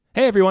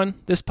Hey everyone,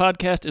 this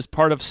podcast is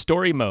part of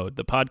Story Mode,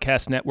 the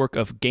podcast network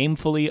of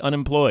Gamefully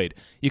Unemployed.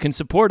 You can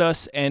support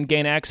us and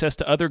gain access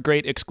to other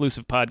great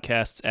exclusive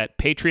podcasts at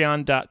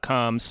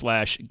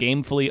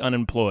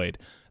patreon.com/gamefullyunemployed.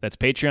 That's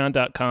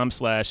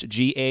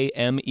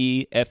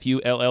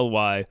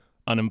patreon.com/GAMEFULLY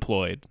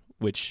unemployed,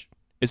 which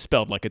is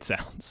spelled like it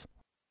sounds.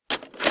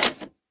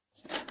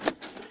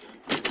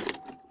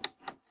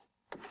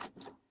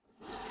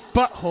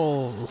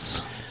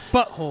 Buttholes.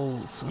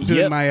 I'm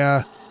doing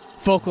my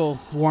vocal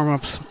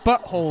warm-ups.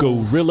 Buttholes.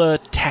 Gorilla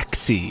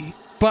Taxi.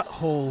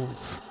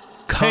 Buttholes.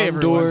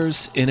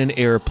 Condors in an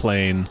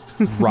airplane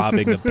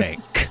robbing a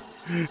bank.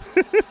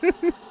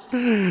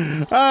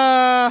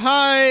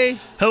 Hi.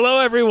 Hello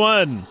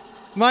everyone.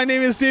 My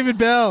name is David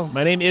Bell.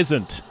 My name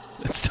isn't.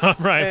 It's Tom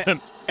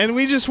Ryan. And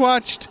we just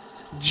watched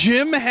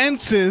Jim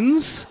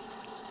Henson's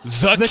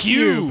The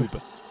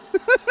Cube.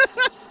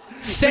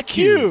 The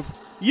Cube.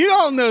 You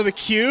all know The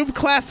Cube.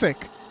 Classic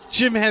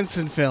Jim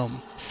Henson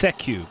film. The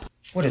Cube.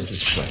 What is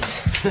this place?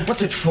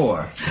 What's it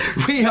for?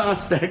 We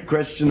ask that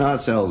question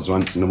ourselves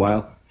once in a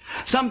while.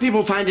 Some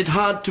people find it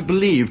hard to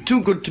believe, too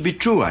good to be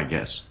true, I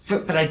guess.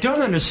 But I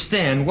don't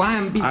understand why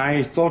I'm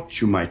I thought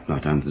you might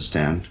not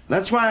understand.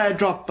 That's why I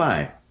dropped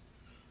by.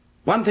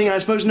 One thing I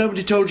suppose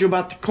nobody told you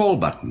about the call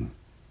button.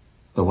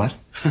 The what?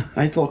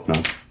 I thought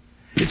not.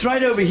 It's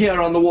right over here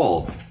on the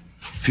wall.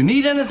 If you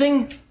need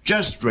anything,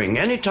 just ring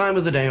any time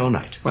of the day or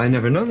night. Well, I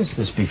never noticed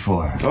this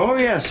before. Oh,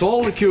 yes,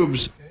 all the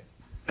cubes.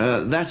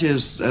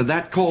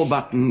 That call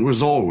button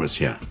was always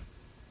here.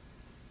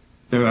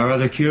 There are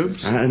other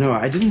cubes? No,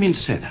 I didn't mean to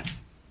say that.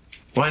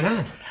 Why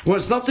not? Well,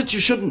 it's not that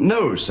you shouldn't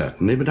know,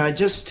 certainly, but I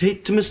just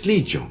hate to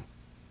mislead you.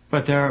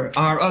 But there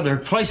are other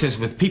places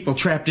with people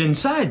trapped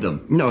inside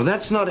them. No,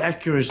 that's not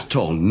accurate at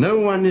all. No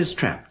one is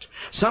trapped.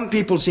 Some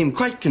people seem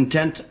quite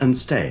content and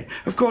stay.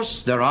 Of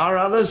course, there are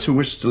others who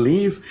wish to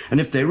leave, and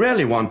if they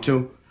really want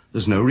to,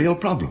 there's no real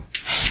problem.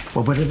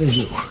 Well, what do they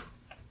do?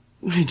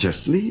 They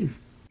just leave.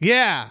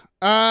 Yeah.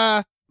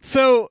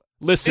 So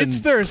Listen, it's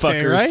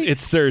Thursday, fuckers, right?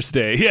 It's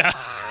Thursday, yeah.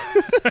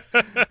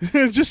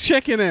 Just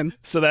checking in.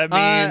 So that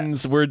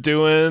means we're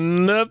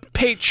doing a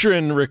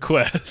patron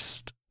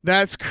request.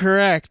 That's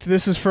correct.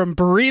 This is from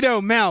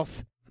Burrito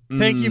Mouth.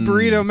 Thank you,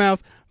 Burrito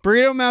Mouth.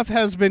 Burrito Mouth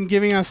has been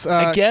giving us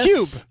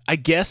Cube. I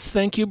guess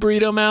thank you,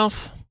 Burrito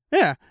Mouth.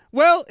 Yeah.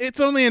 Well, it's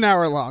only an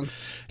hour long.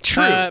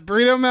 True.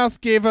 Burrito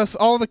Mouth gave us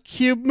all the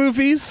Cube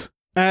movies,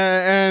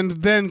 and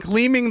then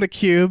Gleaming the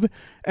Cube,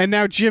 and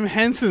now Jim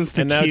Henson's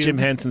The Cube. And now Jim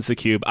Henson's The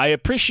Cube. I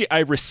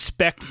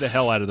respect the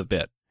hell out of the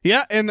bit.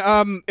 Yeah, and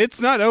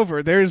it's not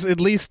over. There's at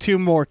least 2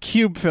 more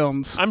Cube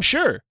films. I'm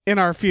sure. In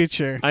our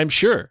future. I'm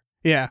sure.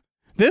 Yeah.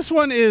 This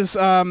one is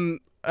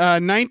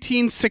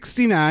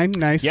 1969.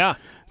 Nice. Yeah.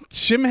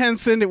 Jim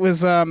Henson. It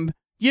was it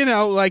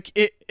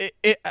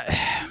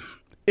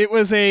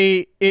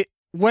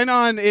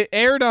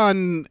aired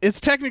on.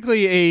 It's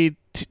technically a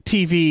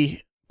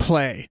TV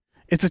play.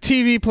 It's a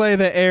TV play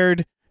that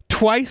aired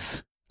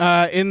twice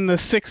in the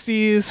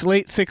 60s,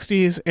 late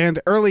 60s, and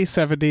early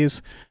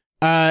 70s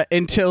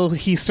until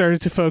he started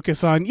to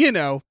focus on,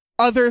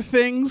 other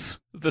things.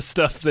 The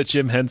stuff that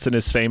Jim Henson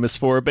is famous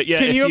for. But yeah,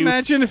 can you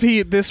imagine if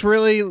this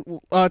really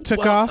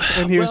took off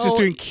and he was just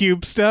doing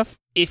Cube stuff?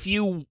 If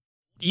you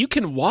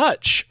can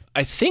watch,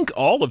 I think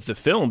all of the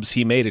films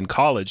he made in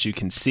college, you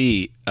can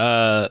see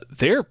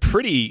they're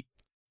pretty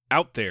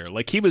out there.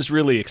 Like he was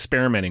really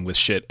experimenting with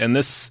shit. And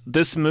this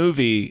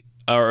movie,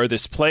 or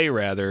this play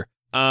rather,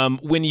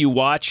 when you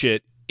watch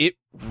it, it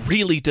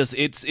really does.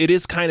 It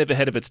is kind of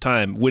ahead of its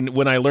time.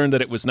 When I learned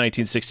that it was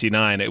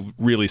 1969, it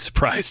really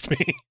surprised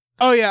me.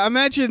 Oh yeah,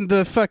 imagine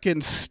the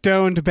fucking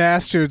stoned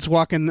bastards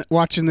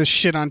watching this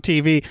shit on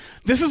TV.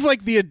 This is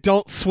like the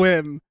Adult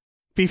Swim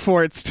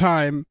before its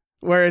time,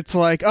 where it's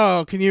like,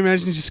 oh, can you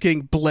imagine just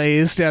getting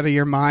blazed out of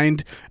your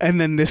mind and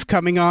then this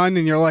coming on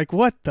and you're like,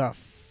 what the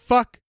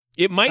fuck?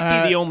 It might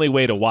be the only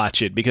way to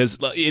watch it because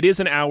it is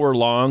an hour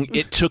long.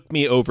 It took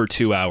me over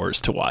 2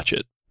 hours to watch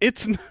it.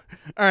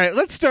 All right,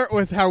 let's start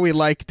with how we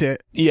liked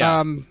it.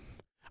 Yeah.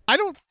 I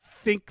don't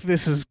think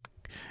this is...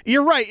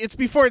 You're right, it's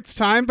before its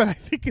time, but I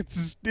think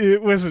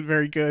it wasn't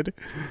very good.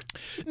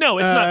 No,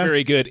 it's not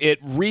very good. It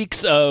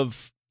reeks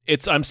of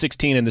I'm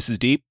 16 and this is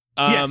deep.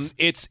 Yes.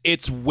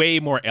 It's way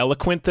more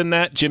eloquent than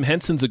that. Jim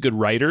Henson's a good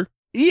writer.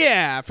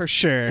 Yeah, for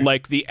sure.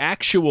 Like the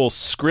actual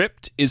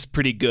script is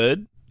pretty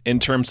good in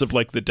terms of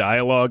like the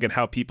dialogue and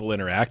how people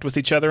interact with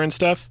each other and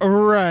stuff.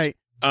 Right.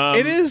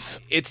 It is.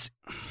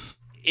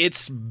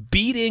 It's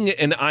beating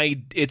an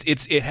idea.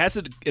 It has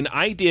an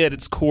idea at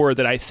its core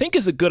that I think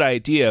is a good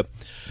idea,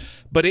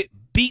 but it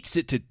beats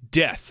it to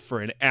death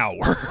for an hour.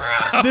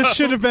 This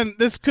could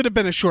have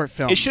been a short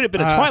film. It should have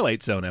been a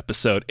Twilight Zone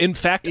episode. In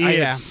fact, I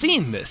have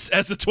seen this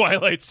as a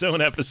Twilight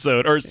Zone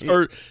episode or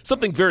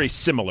something very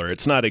similar.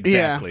 It's not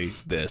exactly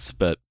this,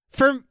 but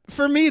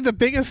for me, the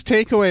biggest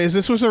takeaway is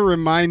this was a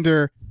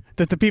reminder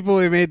that the people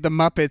who made the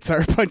Muppets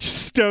are a bunch of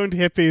stoned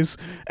hippies,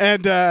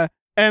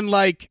 and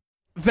like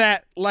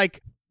that,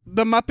 like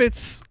the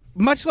Muppets,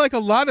 much like a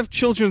lot of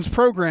children's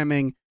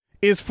programming,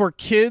 is for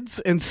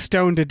kids and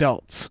stoned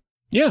adults.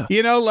 Yeah.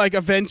 You know, like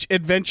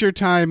Adventure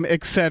Time,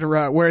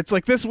 etc., where it's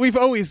like this. We've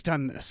always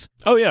done this.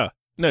 Oh yeah.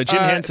 No, Jim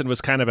Henson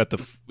was kind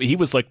of he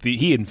was like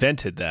he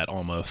invented that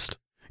almost.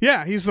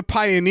 Yeah, he's the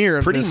pioneer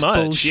of Pretty this much.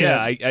 bullshit.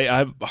 Yeah,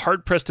 I'm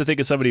hard pressed to think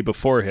of somebody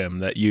before him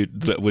that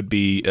would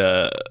be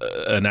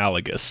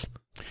analogous.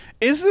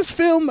 Is this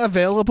film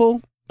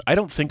available? I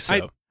don't think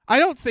so. I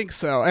don't think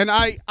so. And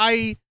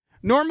I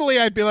normally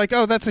I'd be like,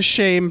 oh, that's a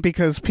shame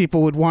because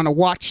people would want to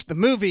watch the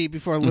movie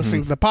before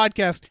listening to the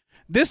podcast.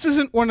 This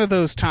isn't one of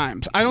those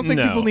times. I don't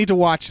think people need to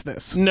watch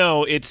this.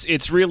 No,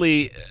 it's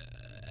really,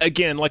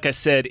 again, like I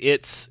said,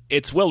 it's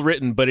well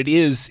written, but it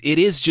is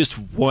just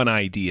one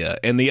idea,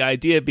 and the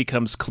idea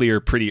becomes clear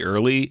pretty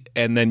early,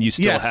 and then you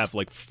still have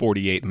like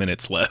 48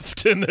 minutes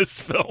left in this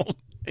film.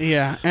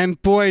 Yeah,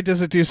 and boy,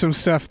 does it do some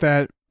stuff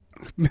that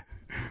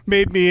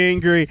made me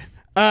angry.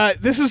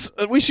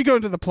 We should go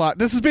into the plot.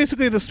 This is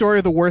basically the story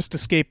of the worst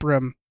escape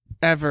room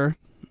ever.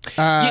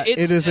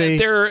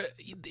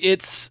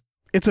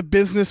 It's a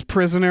business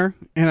prisoner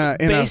in a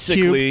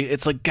basically cube.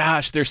 It's like,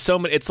 gosh, there's so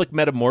many. It's like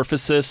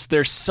Metamorphosis.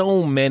 There's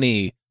so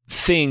many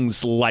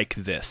things like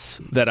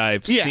this that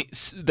I've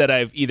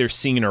either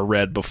seen or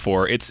read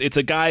before. It's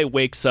a guy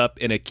wakes up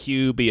in a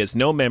cube. He has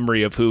no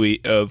memory of who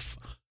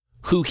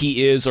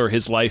he is or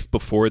his life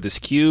before this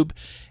cube,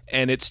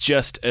 and it's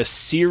just a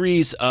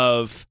series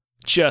of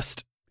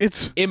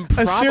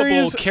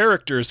improbable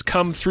characters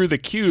come through the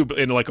cube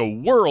in like a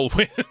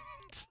whirlwind.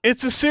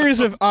 It's a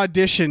series of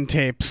audition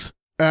tapes.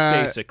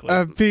 Basically.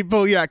 Of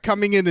people,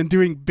 coming in and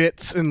doing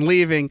bits and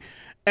leaving.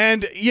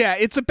 And,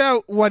 it's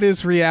about what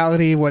is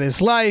reality, what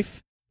is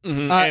life.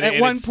 Mm-hmm.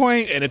 At one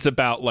point... And it's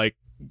about, like,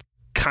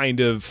 kind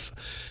of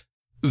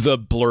the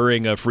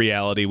blurring of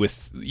reality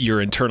with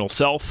your internal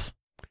self.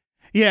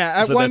 Yeah,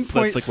 at one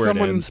point, that's like where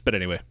it ends. But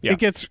anyway, it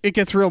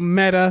gets real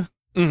meta.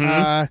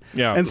 Mm-hmm.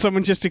 And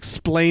someone just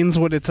explains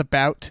what it's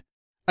about.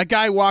 A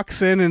guy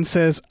walks in and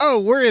says, "Oh,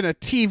 we're in a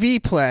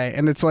TV play,"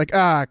 and it's like,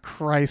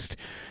 Christ.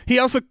 He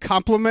also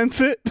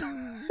compliments it.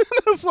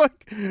 It's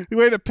like,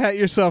 way to pat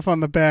yourself on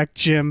the back,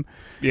 Jim.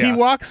 Yeah. He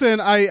walks in.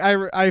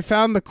 I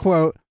found the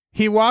quote.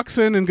 He walks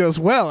in and goes,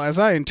 "Well, as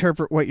I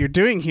interpret what you're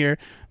doing here,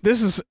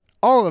 this is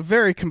all a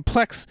very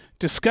complex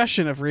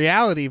discussion of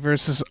reality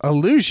versus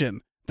illusion,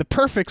 the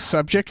perfect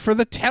subject for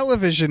the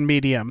television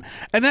medium."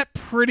 And that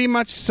pretty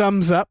much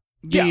sums up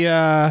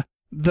the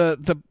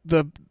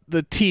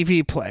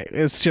TV play.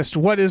 It's just,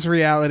 what is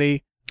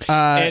reality?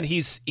 And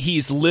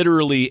he's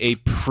literally a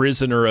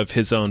prisoner of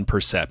his own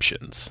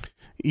perceptions.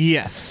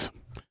 Yes.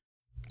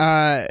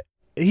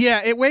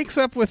 It wakes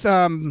up with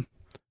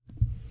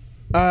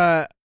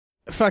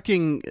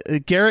fucking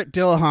Garrett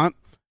Dillahunt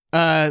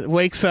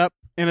wakes up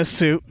in a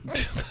suit.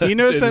 You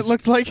notice that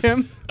looked like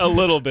him? A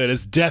little bit.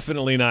 It's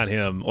definitely not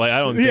him. Like, I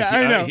don't think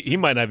I know. He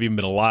might not have even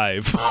been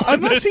alive.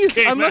 Unless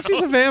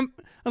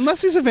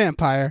he's a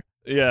vampire.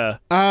 Yeah.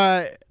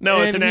 No,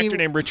 it's an actor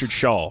named Richard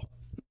Shaw.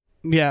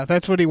 Yeah,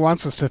 that's what he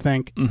wants us to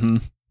think. Mm-hmm.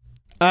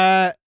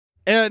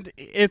 And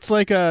it's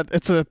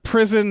a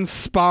prison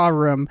spa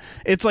room.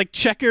 It's like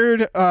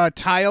checkered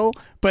tile,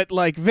 but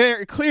like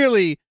very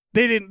clearly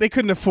they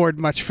couldn't afford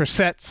much for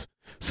sets.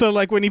 So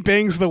like when he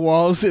bangs the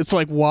walls, it's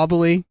like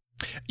wobbly.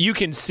 You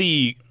can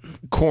see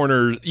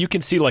corners. You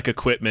can see like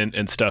equipment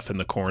and stuff in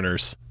the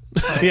corners.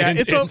 Yeah,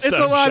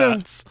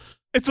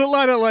 it's a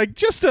lot of like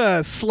just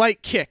a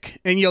slight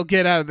kick and you'll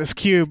get out of this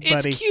cube,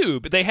 buddy. It's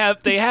cube. They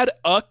had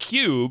a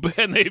cube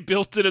and they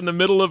built it in the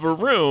middle of a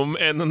room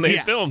and then they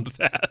filmed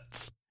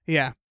that.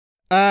 Yeah.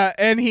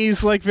 And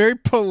he's like very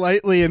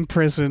politely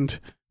imprisoned.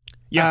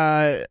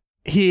 Yeah.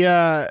 He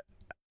gets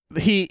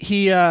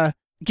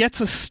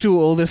a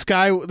stool.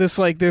 There's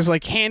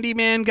like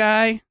handyman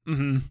guy.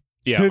 Mm-hmm.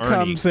 Yeah. Who Arnie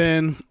comes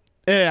in.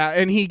 Yeah.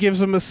 And he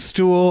gives him a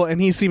stool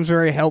and he seems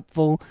very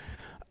helpful.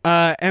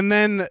 And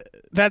then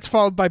that's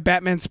followed by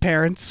Batman's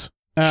parents.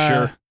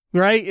 Sure.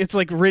 Right? It's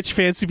like rich,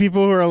 fancy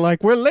people who are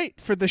like, "We're late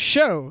for the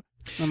show."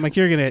 I'm like,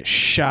 you're going to get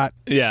shot.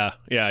 Yeah.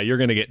 Yeah. You're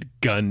going to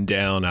get gunned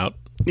down out.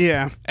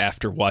 Yeah.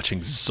 After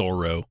watching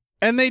Zorro.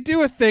 And they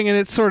do a thing, and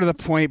it's sort of the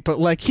point, but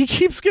like he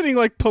keeps getting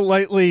like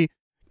politely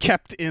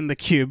kept in the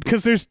cube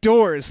because there's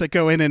doors that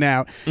go in and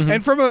out. Mm-hmm.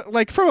 And from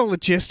a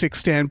logistics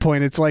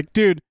standpoint, it's like,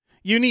 dude,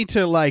 you need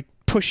to like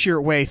push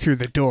your way through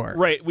the door.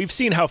 Right. We've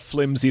seen how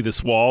flimsy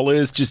this wall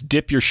is. Just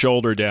dip your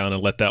shoulder down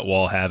and let that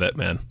wall have it,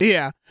 man.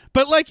 Yeah.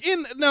 But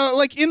in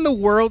the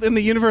world, in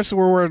the universe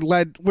where we're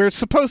led, we're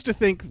supposed to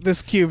think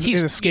this cube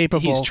is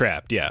inescapable. He's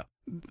trapped, yeah.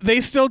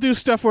 They still do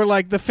stuff where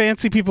like the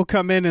fancy people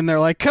come in and they're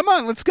like, "Come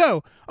on, let's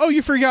go. Oh,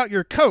 you forgot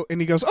your coat." And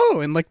he goes,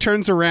 "Oh," and like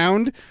turns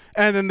around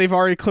and then they've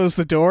already closed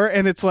the door.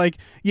 And it's like,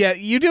 yeah,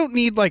 you don't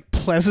need like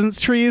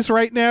pleasantries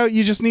right now.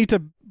 You just need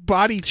to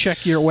body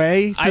check your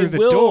way through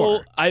the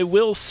door. I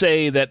will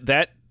say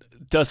that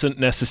doesn't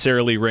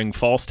necessarily ring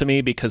false to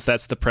me because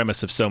that's the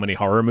premise of so many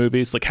horror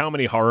movies. Like, how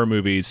many horror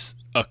movies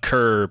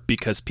occur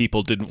because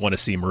people didn't want to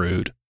seem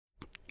rude?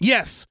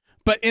 Yes,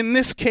 but in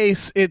this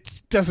case,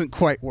 it doesn't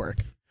quite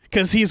work.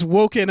 because he's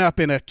woken up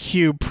in a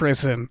cube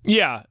prison.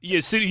 Yeah.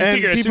 So you And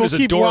figure as soon people as a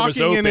keep door was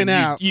walking in open, and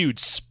out. you'd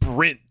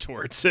sprint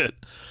towards it.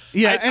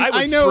 Yeah, and I would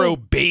I know throw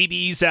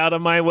babies out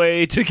of my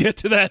way to get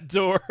to that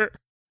door.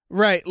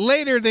 right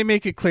later they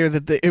make it clear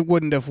that it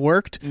wouldn't have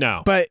worked.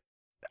 No. But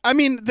I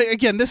mean,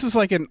 again, this is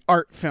like an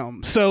art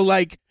film, so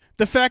like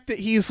the fact that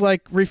he's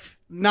like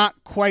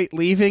not quite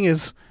leaving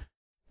is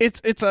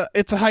it's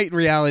a heightened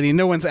reality.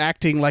 No one's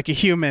acting like a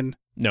human,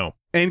 No.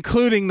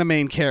 including the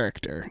main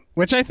character,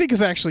 which I think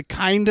is actually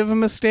kind of a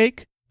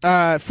mistake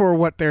for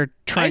what they're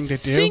trying to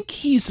do. I think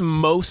he's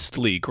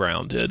mostly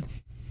grounded.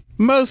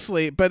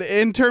 Mostly, but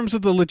in terms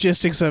of the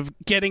logistics of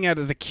getting out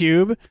of the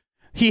cube,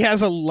 he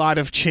has a lot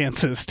of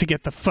chances to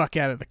get the fuck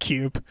out of the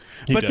cube.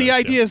 He But does, the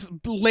idea is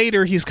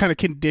later he's kind of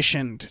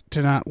conditioned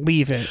to not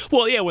leave it.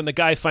 Well, yeah, when the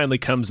guy finally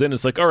comes in,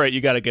 it's like, all right,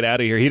 you got to get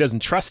out of here. He doesn't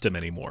trust him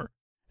anymore.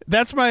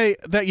 That's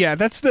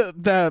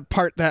the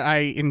part that I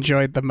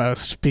enjoyed the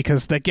most,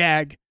 because the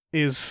gag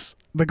is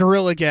the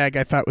gorilla gag.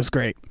 I thought was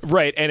great.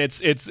 Right, and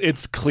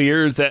it's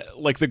clear that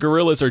like the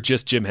gorillas are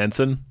just Jim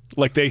Henson.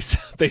 Like they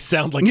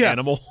sound like Yeah.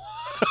 Animal.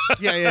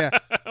 Yeah.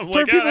 I'm For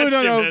like, people who that's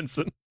don't Jim know-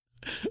 Henson.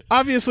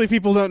 Obviously,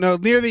 people don't know.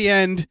 Near the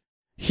end,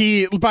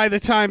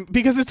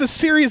 because it's a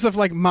series of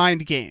like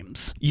mind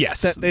games.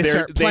 Yes, That they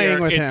start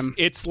playing with him.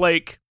 It's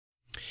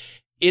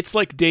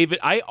like David.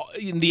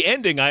 In the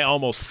ending, I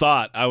almost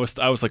thought I was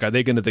like, are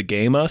they going to the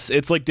game us?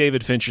 It's like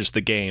David Fincher's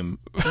The Game.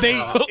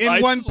 They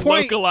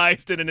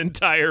localized in an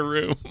entire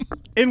room.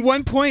 In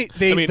one point,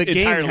 I mean, the game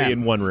entirely hem.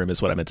 in one room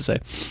is what I meant to say.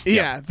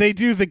 Yeah, they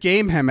do the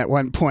game hem at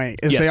one point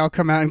as Yes. they all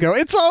come out and go,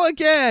 it's all a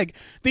gag.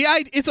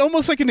 It's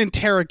almost like an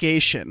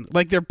interrogation.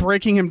 Like they're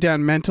breaking him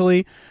down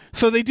mentally.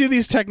 So they do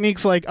these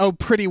techniques like,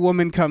 Pretty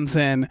Woman comes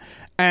in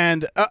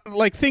and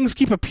like things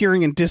keep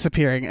appearing and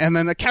disappearing. And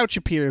then a couch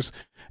appears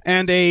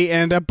and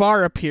a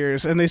bar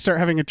appears and they start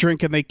having a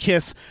drink and they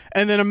kiss.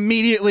 And then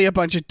immediately a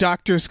bunch of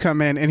doctors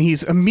come in and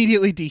he's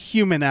immediately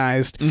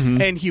dehumanized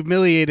and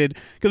humiliated.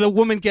 Because the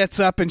woman gets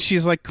up and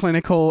she's like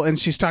clinical and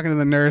she's talking to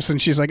the nurse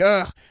and she's like,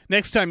 ugh,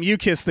 next time you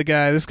kiss the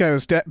guy, this guy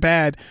was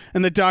bad.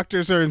 And the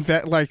doctors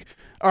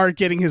are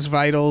getting his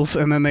vitals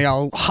and then they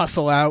all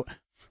hustle out.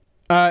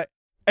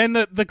 And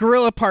the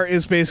gorilla part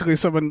is basically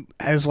someone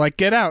has like,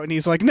 get out. And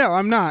he's like, no,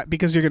 I'm not,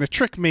 because you're going to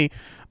trick me.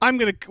 I'm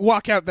going to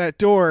walk out that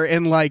door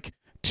and like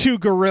 2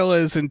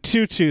 gorillas and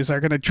tutus are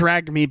going to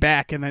drag me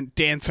back and then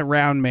dance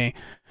around me.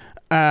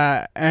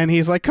 And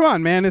he's like, come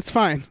on, man, it's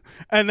fine.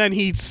 And then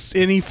he's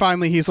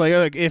like,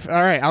 look,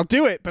 all right, I'll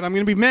do it, but I'm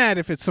going to be mad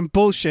if it's some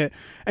bullshit.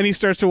 And he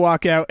starts to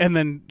walk out. And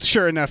then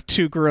sure enough,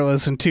 2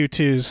 gorillas and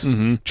tutus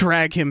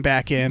drag him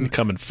back in.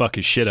 Come and fuck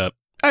his shit up.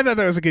 I thought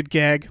that was a good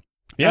gag.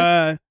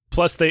 Yeah.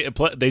 Plus,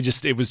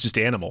 it was just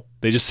Animal.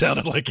 They just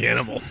sounded like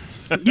Animal.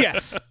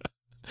 Yes.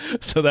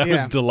 So that Yeah.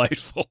 was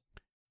delightful.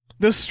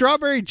 The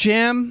strawberry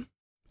jam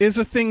is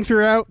a thing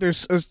throughout.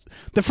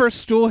 The first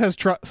stool has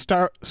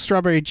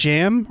strawberry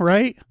jam,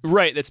 right?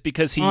 Right. That's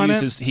because he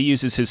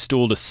uses his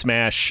stool to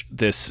smash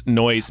this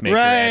noisemaker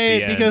at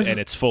the end, and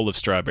it's full of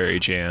strawberry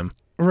jam.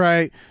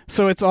 Right.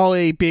 So it's all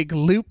a big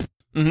loop.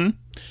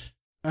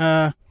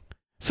 Mm-hmm.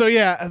 So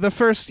yeah,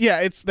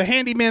 it's the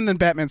handyman, then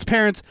Batman's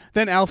parents,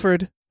 then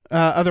Alfred,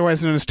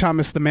 otherwise known as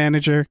Thomas the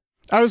Manager.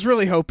 I was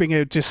really hoping it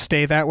would just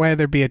stay that way.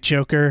 There'd be a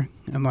Joker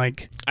and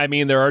like. I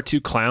mean, there are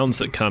 2 clowns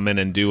that come in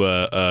and do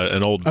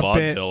an old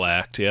vaudeville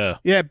act. Yeah.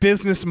 Yeah,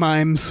 business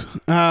mimes.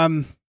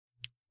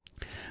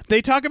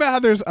 They talk about how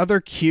there's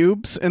other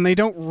cubes, and they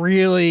don't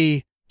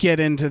really get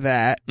into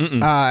that.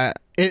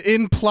 It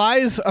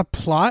implies a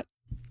plot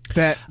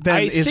that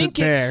then isn't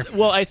there.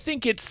 I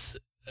think it's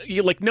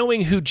like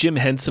knowing who Jim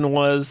Henson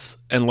was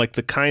and like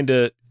the kind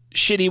of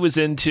shit he was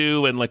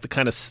into and like the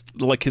kind of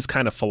like his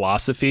kind of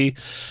philosophy.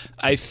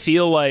 I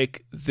feel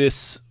like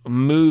this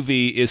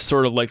movie is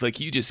sort of like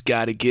you just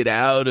got to get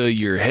out of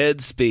your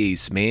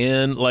headspace,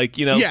 man. Like,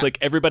 It's like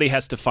everybody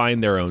has to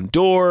find their own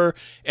door.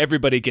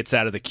 Everybody gets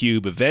out of the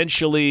cube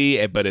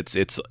eventually, but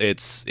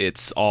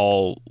it's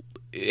all,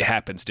 it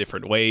happens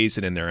different ways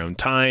and in their own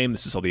time.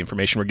 This is all the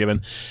information we're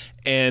given.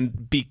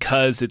 And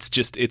because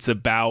it's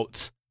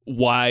about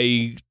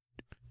why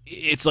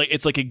it's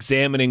like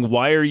examining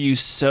why are you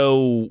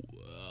so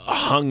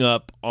hung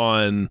up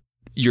on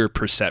your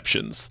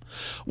perceptions,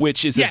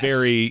 which is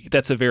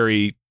that's a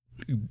very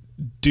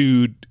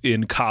dude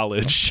in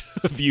college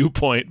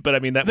viewpoint. But I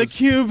mean, the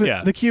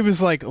cube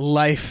is like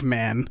life,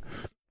 man.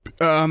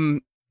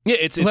 Yeah,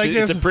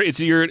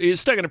 you're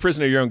stuck in a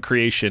prison of your own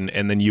creation,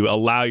 and then you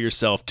allow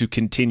yourself to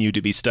continue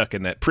to be stuck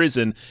in that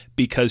prison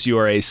because you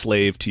are a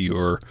slave to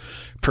your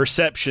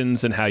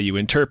perceptions and how you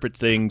interpret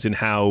things and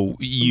how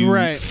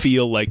you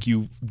feel like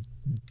you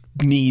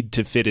need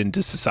to fit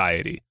into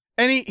society.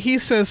 And he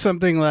says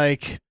something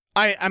like,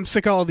 I'm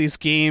sick of all these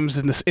games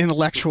and this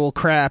intellectual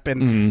crap,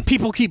 and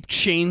people keep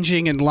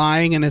changing and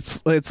lying, and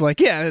it's like,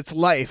 yeah, it's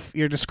life.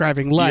 You're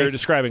describing life. You're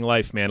describing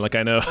life, man. Like,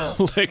 I know,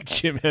 like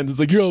Jim Henson's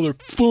like, y'all are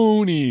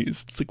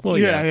phonies. It's like, well,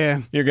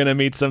 yeah. You're gonna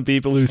meet some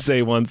people who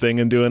say one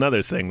thing and do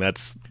another thing.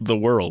 That's the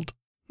world.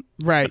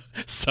 Right.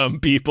 Some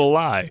people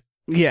lie.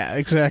 Yeah,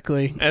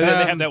 exactly. And then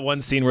they have that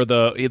one scene where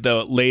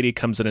the lady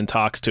comes in and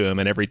talks to him,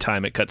 and every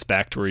time it cuts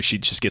back to where she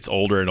just gets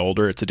older and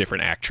older. It's a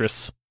different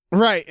actress.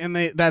 Right, and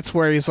that's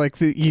where he's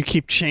like, you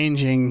keep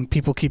changing,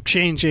 people keep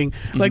changing.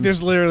 Like,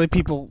 there's literally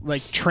people,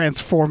 like,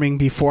 transforming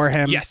before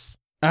him. Yes.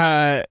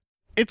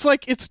 It's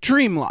like, it's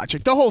dream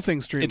logic. The whole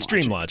thing's dream logic. It's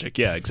dream logic,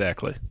 yeah,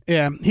 exactly.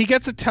 Yeah, he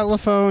gets a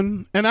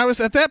telephone, and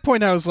at that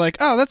point, I was like,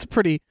 oh, that's a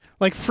pretty,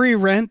 like, free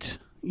rent,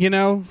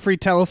 free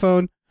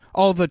telephone,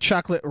 all the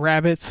chocolate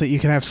rabbits that you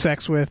can have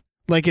sex with.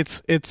 Like,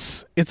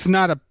 it's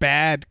not a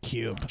bad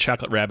cube.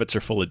 Chocolate rabbits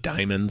are full of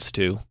diamonds,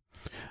 too.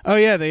 Oh,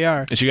 yeah, they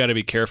are. But you got to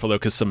be careful, though,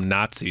 because some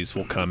Nazis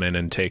will come in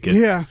and take it.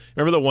 Yeah.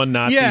 Remember the one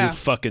Nazi Yeah. who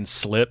fucking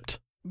slipped?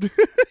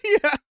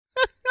 Yeah.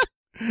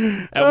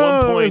 At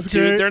one point, that's too,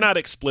 great. they're not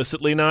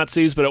explicitly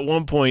Nazis, but at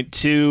one point,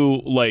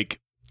 two, like,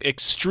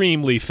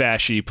 extremely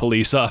fashy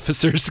police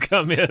officers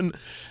come in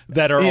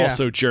that are Yeah.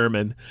 also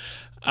German.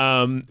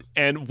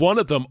 And one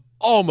of them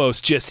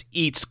almost just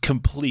eats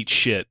complete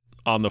shit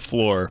on the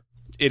floor.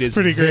 It is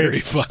pretty great. very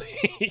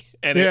funny.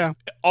 And Yeah.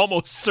 it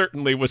almost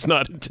certainly was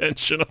not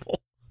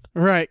intentional.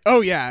 Right.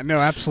 Oh yeah.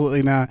 No,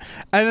 absolutely not.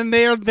 And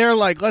then they're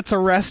like, let's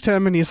arrest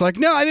him, and he's like,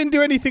 no, I didn't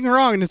do anything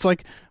wrong. And it's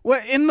like, well,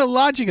 in the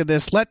logic of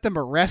this, let them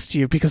arrest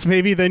you because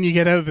maybe then you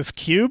get out of this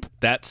cube.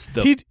 That's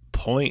the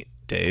point,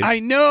 Dave. I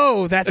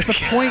know that's the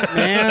point,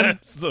 man.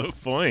 That's the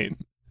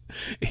point.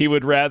 He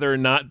would rather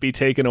not be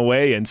taken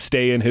away and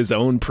stay in his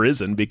own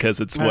prison because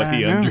it's what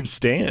he know.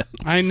 understands.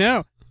 I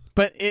know,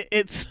 but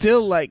it's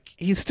still like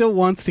he still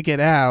wants to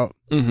get out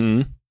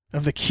Mm-hmm.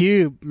 of the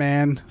cube,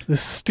 man.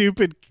 This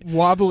stupid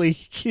wobbly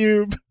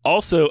cube.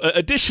 Also,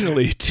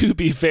 additionally, to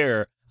be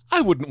fair,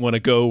 I wouldn't want to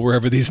go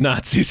wherever these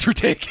Nazis were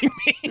taking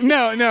me.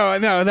 No.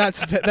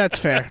 That's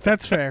fair.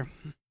 That's fair.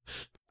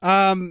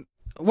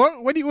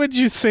 What would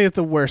you say is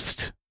the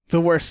worst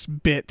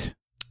bit?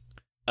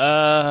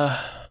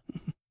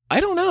 I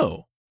don't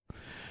know.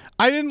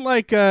 I didn't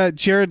like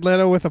Jared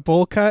Leto with a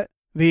bowl cut.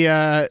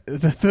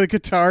 The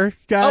guitar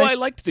guy. Oh, I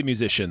liked the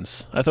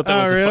musicians. I thought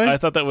that was really? I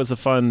thought that was a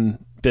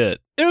fun bit.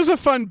 It was a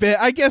fun bit.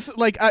 I guess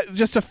like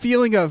just a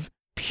feeling of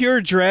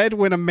pure dread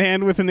when a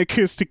man with an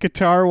acoustic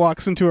guitar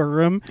walks into a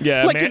room.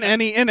 Yeah, like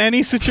man. in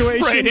any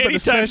situation, Right, but anytime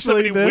especially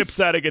somebody this. whips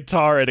out a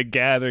guitar at a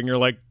gathering, you're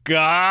like,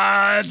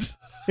 God.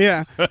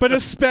 Yeah, but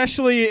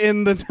especially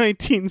in the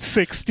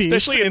 1960s,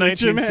 Especially in a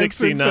Jim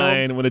Henson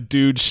 1969, when a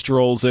dude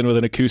strolls in with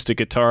an acoustic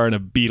guitar and a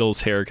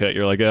Beatles haircut,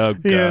 you're like, oh,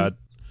 Yeah.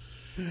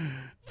 God.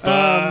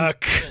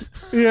 Fuck. film.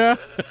 Yeah,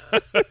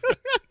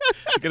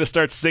 You're going to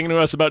start singing to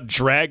us about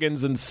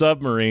dragons and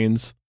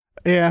submarines.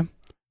 yeah.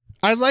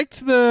 I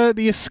liked the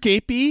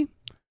escapee.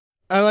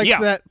 I liked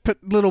Yeah. that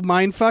little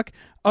mindfuck.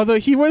 Although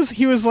he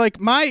was like,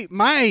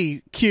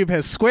 my cube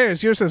has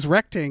squares, yours has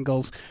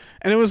rectangles.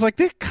 And it was like,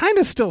 they're kind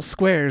of still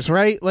squares,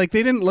 right? Like,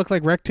 they didn't look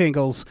like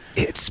rectangles.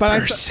 It's But I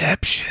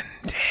perception,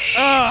 Dave.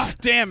 Oh,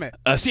 damn it.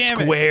 A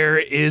Damn it. square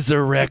is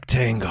a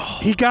rectangle.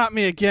 He got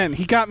me again.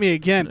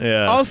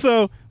 Yeah.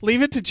 Also,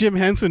 leave it to Jim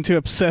Henson to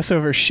obsess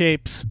over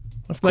shapes.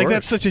 Of Like, course.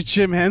 that's such a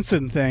Jim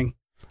Henson thing.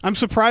 I'm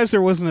surprised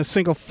there wasn't a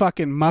single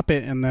fucking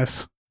Muppet in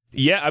this.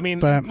 Yeah, I mean,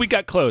 But- we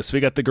got close. We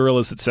got the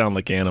gorillas that sound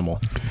like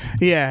animal.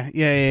 Yeah.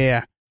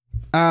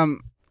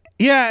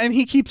 Yeah, and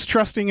he keeps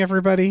trusting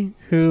everybody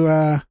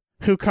who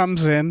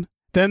comes in.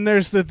 Then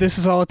there's the this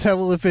is all a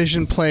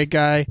television play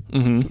guy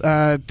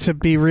Mm-hmm. to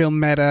be real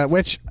meta,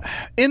 which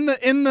in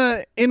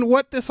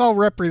what this all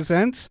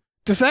represents,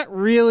 does that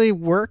really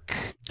work?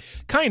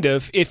 Kind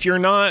of. If you're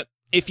not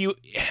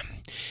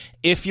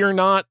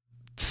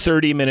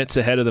 30 minutes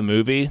ahead of the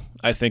movie,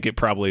 I think it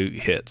probably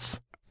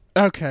hits.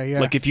 Okay, yeah.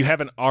 Like if you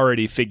haven't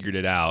already figured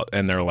it out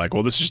and they're like,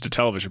 well, this is just a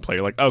television play.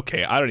 You're like,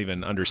 okay, I don't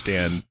even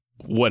understand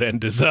what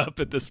end is up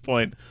at this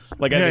point.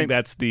 Like, I Right. think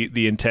that's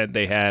the intent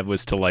they had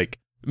was to like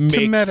to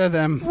make, meta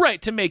them.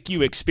 right, to make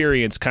you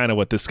experience kind of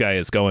what this guy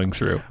is going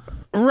through.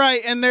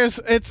 Right, and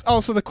it's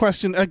also the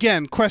question,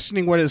 again,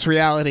 questioning what is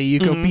reality. You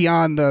go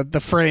beyond the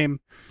frame.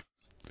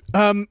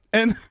 And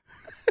and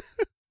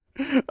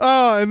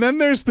then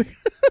there's the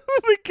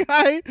the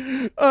guy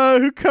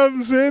who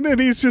comes in and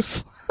he's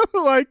just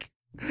like,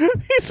 he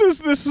says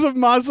this is a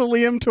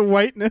mausoleum to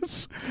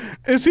whiteness.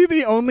 Is he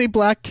the only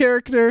black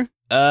character?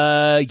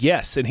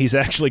 Yes, and he's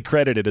actually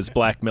credited as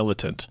Black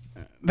Militant.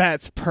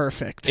 That's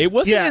perfect. It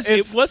wasn't Yeah,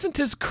 it wasn't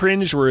as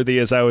cringeworthy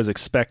as I was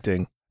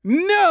expecting.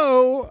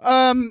 No,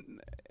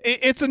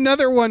 it's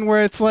another one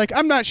where it's like,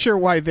 I'm not sure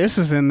why this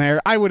is in there.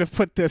 I would have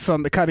put this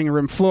on the cutting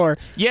room floor.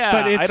 Yeah,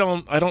 but I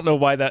don't know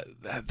why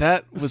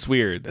that was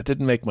weird. That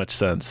didn't make much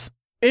sense.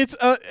 It's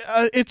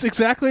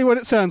exactly what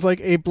it sounds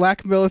like. A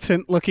black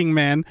militant looking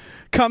man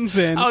comes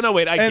in. Oh no,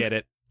 wait, I and- get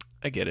it.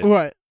 I get it.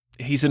 What?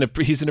 He's in a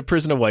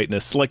prison of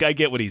whiteness. Like, I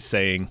get what he's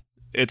saying.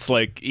 It's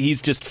like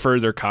he's just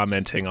further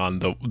commenting on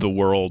the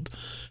world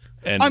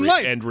and I'm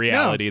like, and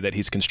reality that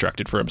he's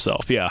constructed for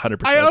himself. Yeah,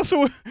 100%.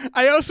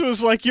 I also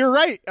was like, you're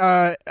right,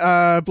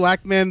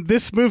 black man.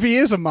 This movie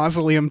is a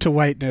mausoleum to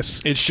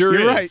whiteness. It sure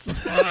You're is.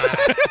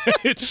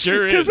 It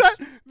sure is. Because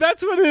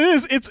That's what it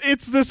is.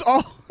 It's this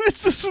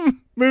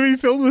movie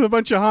filled with a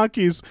bunch of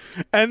honkies,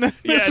 and then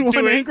this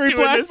one angry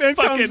black man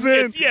comes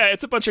in.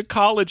 It's a bunch of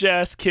college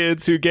ass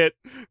kids who get,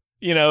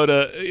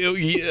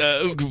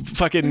 to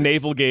fucking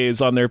navel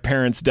gaze on their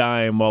parents'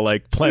 dime, while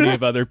like plenty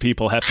of other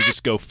people have to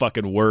just go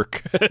fucking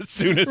work as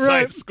soon as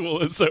high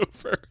school is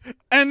over.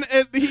 And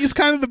he's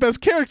kind of the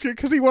best character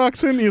because he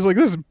walks in and he's like,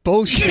 "This is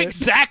bullshit."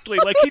 Exactly.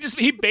 Like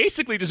he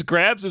basically just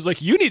grabs. Is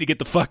like, "You need to get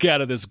the fuck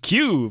out of this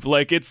cube."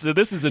 Like this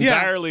is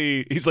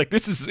entirely. He's like,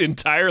 "This is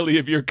entirely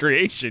of your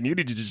creation. You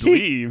need to just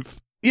leave."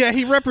 Yeah,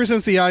 he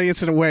represents the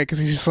audience in a way because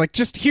he's just like,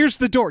 "Just here's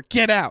the door.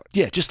 Get out."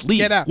 Yeah, just leave.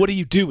 Get out. What are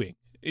you doing?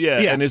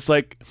 Yeah, and it's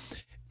like,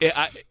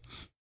 that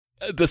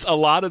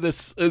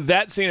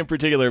scene in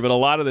particular, but a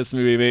lot of this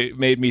movie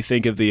made me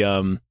think of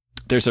the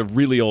there's a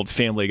really old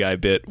Family Guy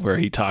bit where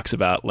he talks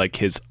about like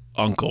his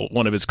uncle,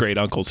 one of his great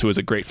uncles, who was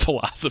a great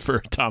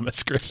philosopher,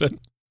 Thomas Griffin.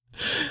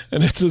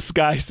 And it's this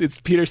guy, it's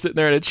Peter sitting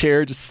there in a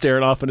chair, just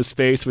staring off into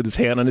space with his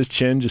hand on his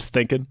chin, just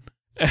thinking.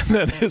 And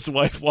then his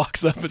wife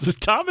walks up and says,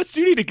 "Thomas,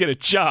 you need to get a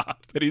job."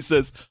 And he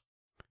says,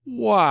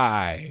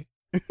 "Why?"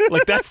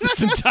 Like that's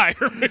this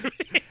entire movie.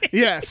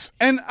 Yes,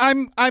 and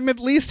I'm at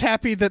least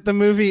happy that the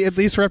movie at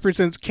least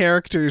represents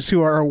characters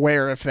who are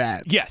aware of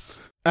that. Yes.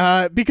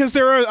 Because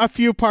there are a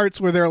few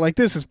parts where they're like,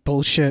 "This is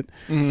bullshit.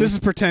 Mm-hmm. This is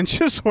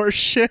pretentious horse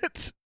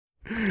shit,"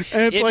 and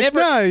it's like,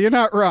 "No, you're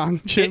not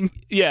wrong, Jim."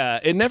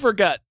 It never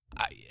got.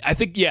 I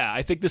think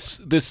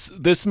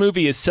this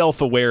movie is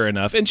self-aware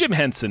enough, and Jim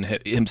Henson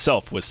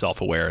himself was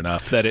self-aware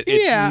enough that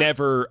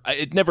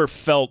it never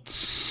felt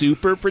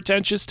super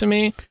pretentious to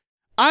me.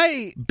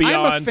 I'm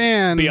a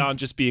fan beyond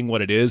just being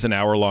what it is, an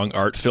hour-long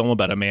art film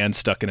about a man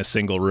stuck in a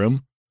single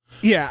room.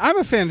 Yeah, I'm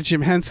a fan of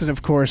Jim Henson,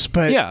 of course,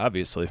 but yeah,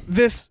 obviously,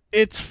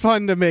 it's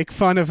fun to make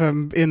fun of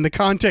him in the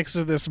context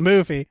of this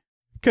movie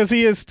because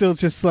he is still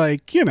just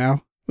like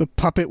the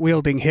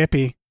puppet-wielding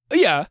hippie.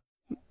 Yeah,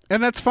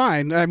 and that's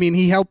fine. I mean,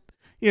 he helped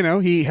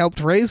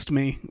raise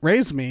me. I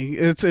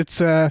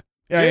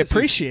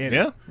appreciate it.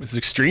 Yeah, he's an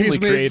extremely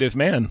creative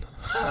man.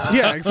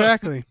 Yeah,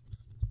 exactly.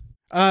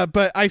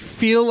 But I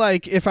feel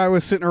like if I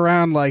was sitting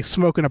around like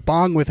smoking a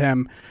bong with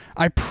him,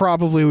 I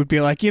probably would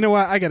be like, "You know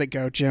what? I gotta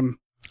go, Jim."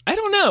 I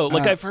don't know.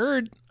 Like I've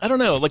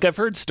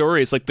heard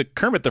stories like the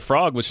Kermit the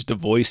Frog was just a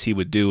voice he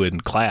would do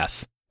in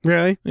class.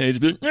 Really? Yeah,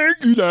 he'd be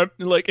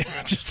like,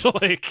 just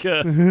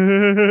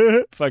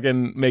to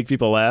fucking make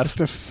people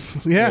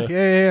laugh.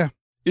 Yeah.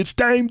 It's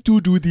time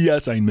to do the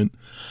assignment.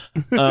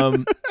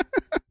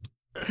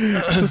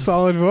 It's a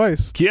solid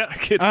voice. Yeah,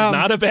 it's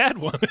not a bad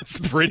one. It's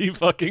pretty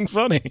fucking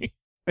funny.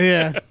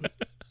 Yeah.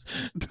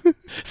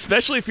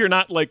 Especially if you're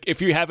not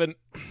if you haven't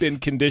been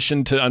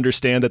conditioned to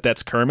understand that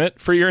that's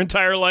Kermit for your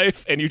entire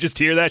life and you just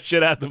hear that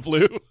shit out of the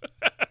blue.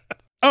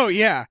 Oh,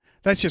 yeah.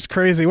 That's just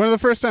crazy. One of the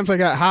first times I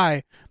got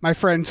high, my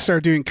friend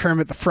started doing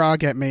Kermit the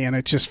Frog at me and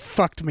it just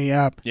fucked me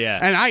up. Yeah.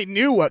 And I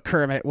knew what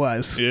Kermit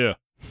was. Yeah.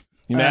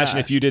 Imagine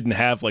if you didn't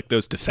have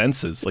those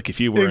defenses, if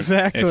you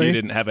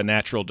didn't have a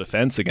natural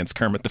defense against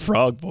Kermit the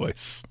Frog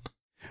voice.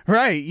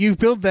 Right. You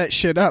build that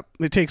shit up.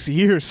 It takes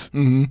years.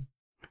 Mm-hmm.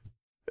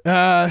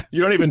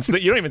 You don't even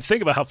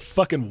think about how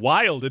fucking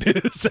wild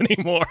it is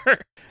anymore.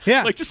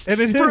 Yeah,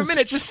 for a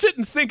minute, just sit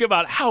and think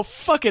about how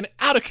fucking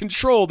out of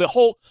control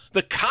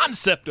the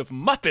concept of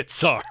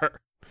Muppets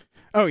are.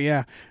 Oh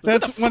yeah,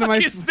 that's one of my.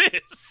 Is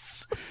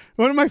this?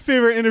 One of my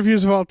favorite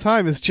interviews of all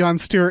time is Jon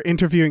Stewart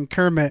interviewing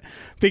Kermit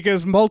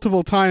because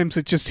multiple times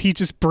he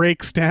just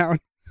breaks down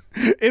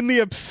in the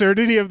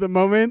absurdity of the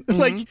moment.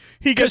 Mm-hmm.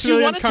 He gets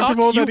really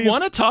uncomfortable. You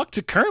want to talk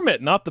to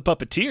Kermit, not the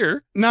puppeteer.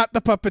 Not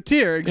the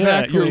puppeteer,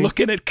 exactly. Yeah, you're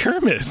looking at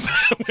Kermit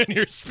when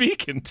you're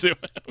speaking to him.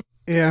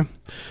 Yeah.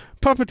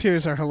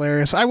 Puppeteers are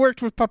hilarious. I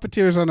worked with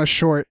puppeteers on a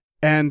short,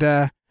 and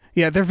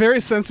they're very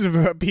sensitive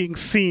about being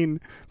seen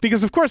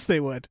because of course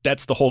they would.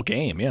 That's the whole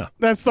game, yeah.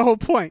 That's the whole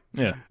point.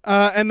 Yeah.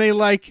 And they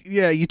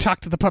you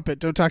talk to the puppet,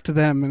 don't talk to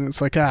them. And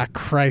it's like,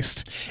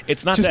 Christ.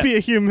 It's not just be a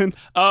human.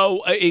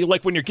 Oh,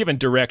 when you're given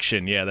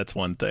direction, yeah, that's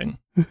one thing.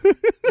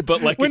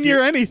 But when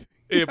you're anything.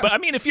 Yeah. But I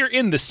mean, if you're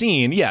in the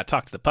scene, yeah,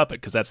 talk to the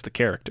puppet because that's the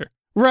character.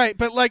 Right,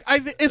 but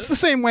it's the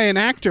same way an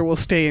actor will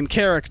stay in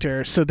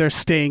character, so they're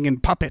staying in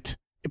puppet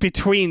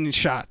between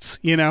shots,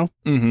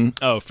 Mm-hmm.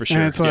 Oh, for sure.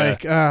 And it's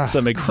like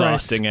some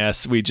exhausting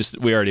ass. We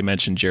already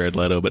mentioned Jared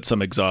Leto, but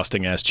some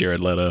exhausting ass Jared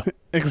Leto.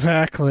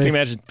 Exactly. Can you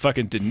imagine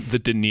fucking the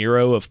De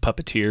Niro of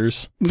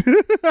puppeteers?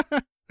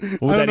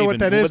 What would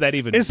that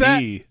even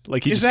be?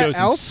 He just goes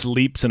and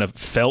sleeps in a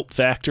felt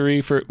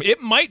factory for.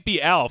 It might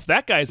be Alf.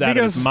 That guy's out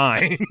of his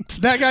mind.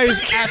 That guy is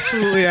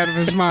absolutely out of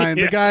his mind.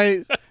 Yeah. The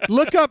guy.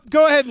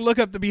 Go ahead and look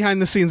up the behind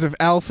the scenes of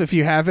Alf if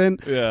you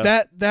haven't.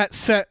 Yeah. That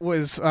set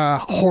was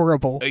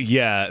horrible.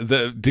 Yeah.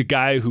 The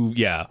guy who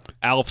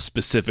Alf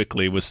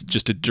specifically was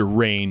just a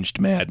deranged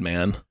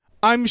madman.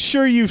 I'm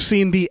sure you've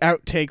seen the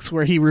outtakes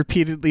where he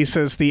repeatedly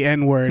says the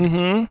N-word.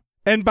 Mm-hmm.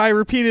 And by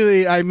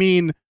repeatedly, I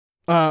mean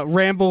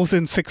rambles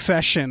in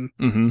succession.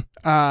 Mm-hmm.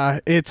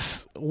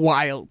 It's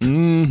wild.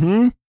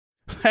 Mm-hmm.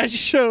 That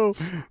show,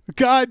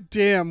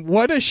 goddamn,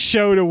 what a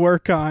show to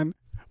work on.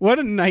 What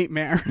a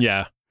nightmare.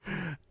 Yeah.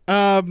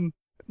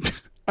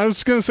 I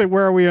was going to say,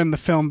 where are we in the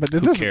film? But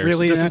it doesn't cares?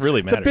 really It doesn't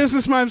really matter. The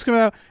business mimes come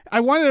out. I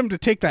wanted him to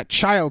take that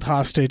child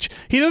hostage.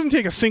 He doesn't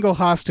take a single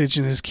hostage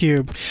in his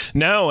cube.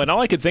 No, and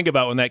all I could think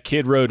about when that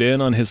kid rode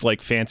in on his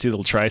like fancy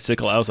little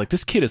tricycle, I was like,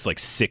 this kid is like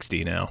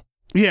 60 now.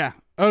 Yeah.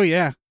 Oh,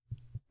 yeah.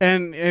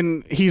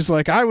 And he's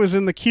like, I was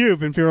in the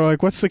cube. And people are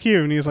like, what's the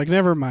cube? And he's like,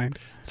 never mind.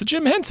 It's a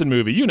Jim Henson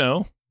movie, you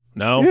know.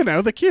 No. You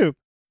know, the cube.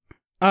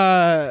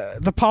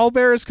 The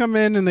pallbearers come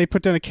in and they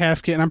put down a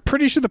casket. And I'm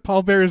pretty sure the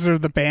pallbearers are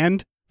the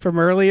band from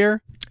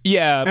earlier.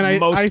 Yeah,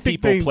 And most I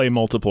think people play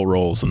multiple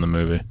roles in the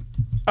movie.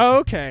 Oh,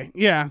 okay.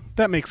 Yeah,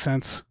 that makes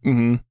sense.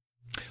 Mm-hmm.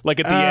 Like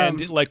at the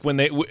end, like when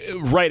they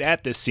right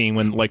at this scene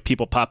when like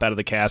people pop out of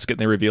the casket and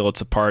they reveal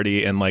it's a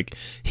party, and like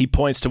he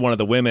points to one of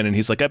the women and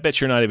he's like, I bet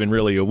you're not even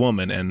really a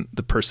woman, and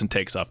the person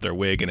takes off their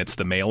wig and it's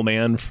the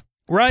mailman.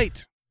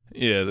 Right.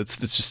 Yeah, that's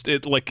just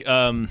it. Like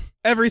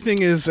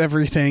everything is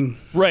everything.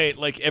 Right.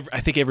 Like I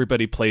think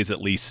everybody plays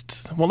at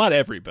least, well, not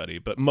everybody,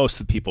 but most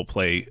of the people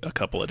play a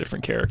couple of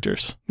different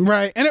characters.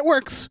 Right, and it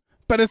works,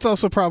 but it's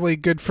also probably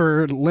good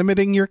for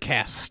limiting your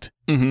cast.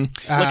 Mm-hmm.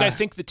 Like I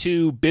think the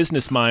two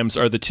business mimes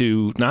are the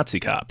two Nazi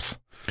cops.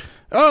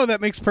 Oh, that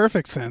makes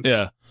perfect sense.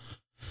 Yeah.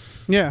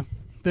 Yeah.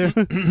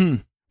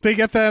 They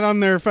get that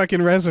on their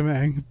fucking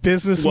resume.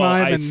 Business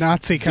mime and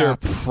Nazi cop.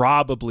 They're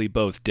probably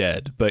both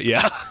dead, but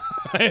yeah.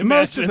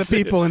 Most of the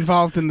people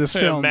involved in this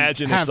film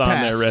imagine have it's on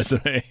passed. their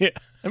resume. Yeah.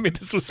 I mean,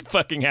 this was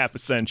fucking half a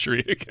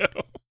century ago.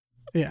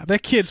 Yeah,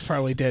 that kid's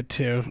probably dead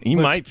too. He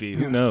might be.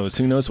 Who knows?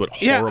 Who knows what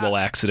horrible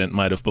accident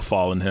might have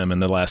befallen him in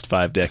the last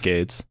 5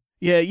 decades.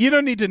 Yeah, you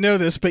don't need to know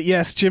this, but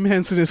yes, Jim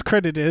Henson is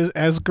credited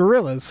as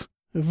Gorilla's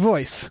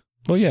voice.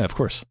 Well, yeah, of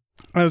course.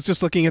 I was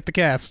just looking at the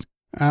cast.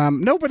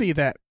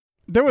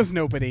 There was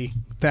nobody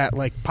that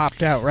like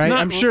popped out, right?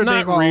 I'm sure not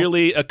they've all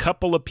really. A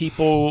couple of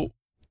people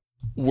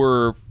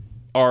were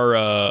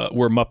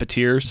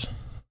Muppeteers.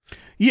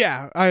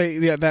 Yeah,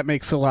 that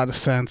makes a lot of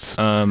sense.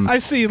 I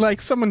see,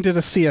 like someone did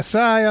a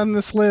CSI on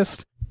this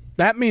list.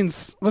 That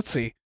means, let's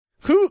see,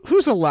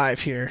 who's alive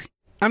here.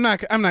 I'm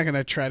not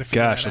gonna try to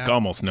figure Gosh, that like out.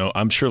 almost no.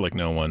 I'm sure like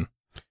no one.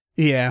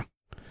 Yeah.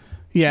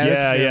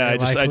 That's very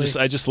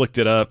likely. I just looked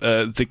it up.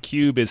 The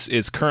Cube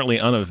is currently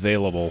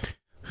unavailable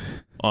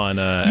on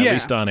at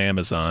least on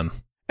Amazon.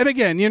 And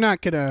again, you're not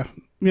gonna.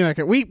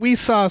 We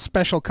saw a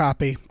special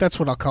copy. That's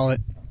what I'll call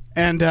it.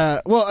 And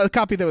a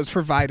copy that was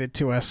provided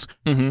to us.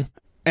 Mm-hmm.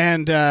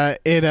 And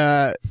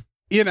again,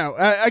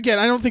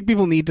 I don't think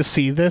people need to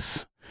see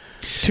this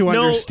to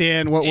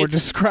understand what we're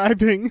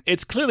describing.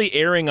 It's clearly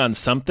airing on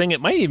something.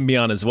 It might even be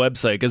on his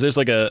website, because there's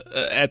like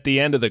at the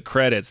end of the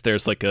credits,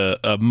 there's like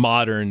a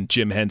modern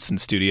Jim Henson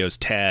Studios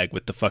tag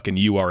with the fucking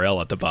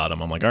URL at the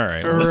bottom. I'm like, all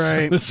right, well,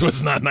 this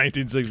was not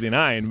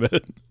 1969,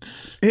 but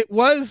it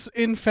was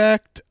in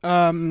fact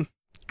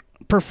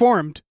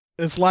performed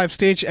as live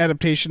stage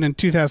adaptation in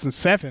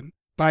 2007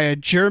 by a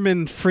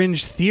German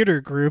fringe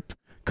theater group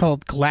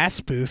called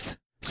Glass Booth.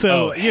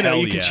 So, you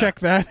can check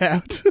that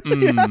out.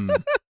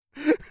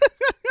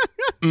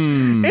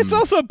 It's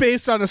also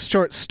based on a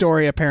short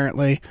story,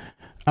 apparently,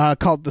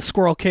 called The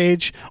Squirrel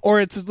Cage, or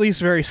it's at least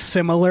very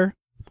similar.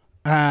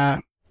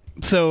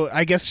 So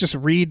I guess just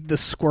read The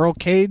Squirrel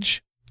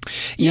Cage.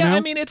 You know?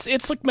 I mean,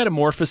 it's like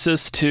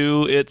Metamorphosis,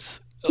 too.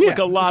 It's like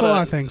a lot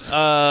of things.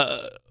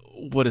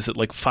 What is it,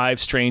 like 5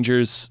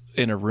 Strangers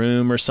in a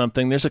Room or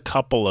something? There's a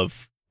couple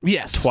of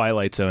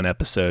Twilight Zone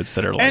episodes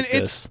that are like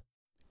this.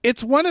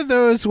 It's one of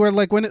those where,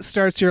 like, when it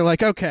starts, you're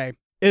like, okay,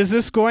 is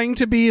this going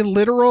to be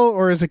literal,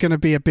 or is it going to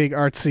be a big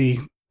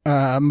artsy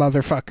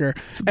motherfucker?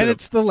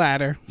 It's the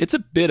latter. It's a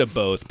bit of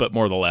both, but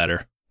more the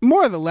latter.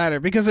 More the latter,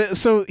 because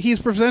so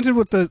he's presented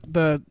with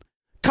the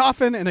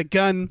coffin and a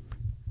gun,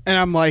 and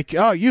I'm like,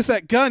 oh, use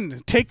that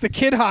gun. Take the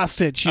kid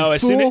hostage, you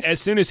fool. As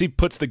soon as he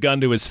puts the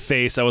gun to his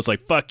face, I was like,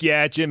 fuck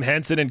yeah, Jim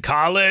Henson in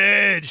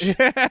college.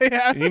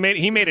 Yeah.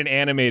 He made an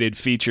animated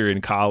feature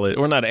in college,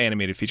 or not an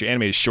animated feature,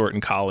 animated short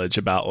in college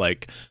about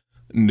like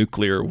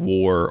nuclear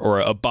war or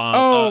a bomb,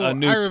 a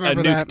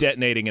nuke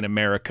detonating in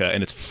America,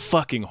 and it's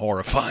fucking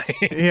horrifying.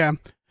 Yeah.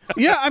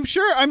 I'm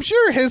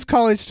sure his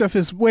college stuff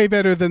is way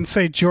better than,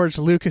 say, George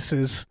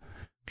Lucas's.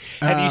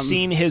 Have you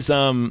seen his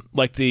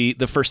like the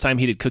first time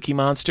he did Cookie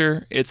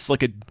Monster? It's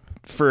like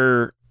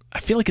I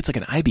feel like it's like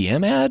an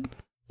IBM ad,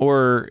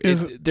 or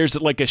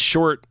there's like a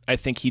short I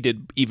think he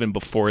did even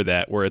before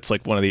that, where it's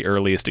like one of the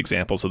earliest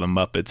examples of the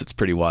Muppets. It's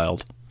pretty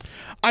wild.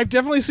 I've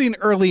definitely seen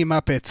early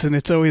Muppets, and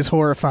it's always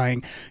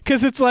horrifying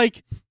because it's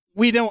like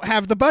we don't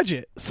have the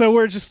budget, so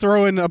we're just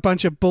throwing a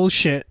bunch of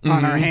bullshit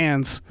on our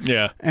hands.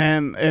 Yeah,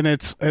 and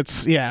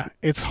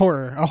it's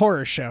horror, a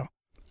horror show.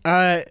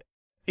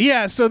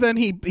 Yeah, so then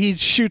he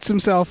shoots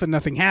himself and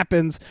nothing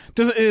happens.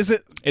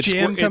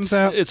 Jam comes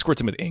out? It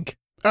squirts him with ink.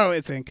 Oh,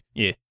 it's ink.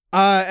 Yeah.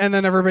 And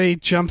then everybody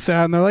jumps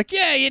out and they're like,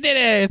 yeah, you did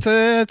it.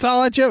 It's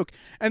all a joke.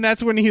 And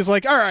that's when he's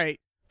like, all right,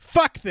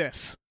 fuck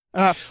this.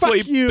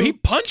 Fuck you. He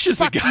punches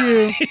a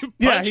guy. He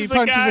punches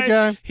a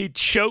guy. He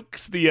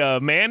chokes the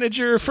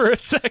manager for a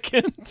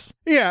second.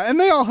 Yeah, and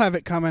they all have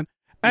it coming.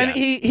 And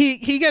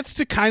he gets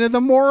to kind of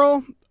the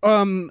moral.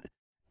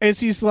 Is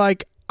he's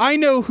like, I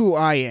know who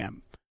I am.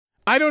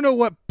 I don't know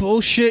what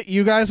bullshit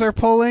you guys are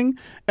pulling.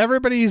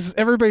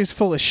 Everybody's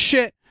full of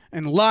shit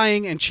and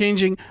lying and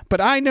changing,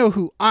 but I know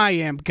who I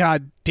am,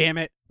 god damn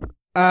it.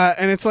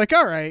 And it's like,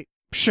 all right,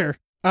 sure.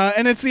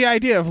 And it's the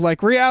idea of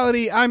like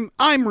reality. I'm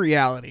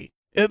reality.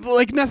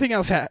 Like nothing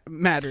else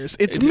matters.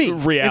 It's me.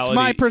 Reality. It's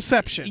my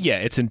perception. Yeah,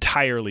 it's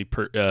entirely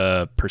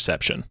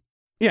perception.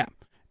 Yeah,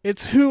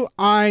 it's who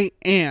I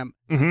am.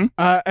 Mm-hmm.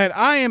 And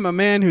I am a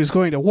man who's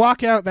going to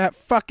walk out that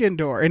fucking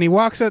door. And he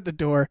walks out the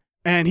door,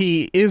 and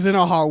he is in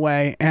a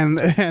hallway, and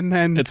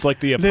then it's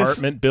like the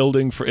apartment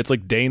building it's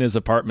like Dana's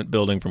apartment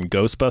building from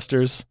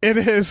Ghostbusters. It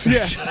is,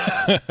 yes.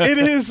 It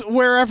is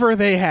wherever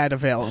they had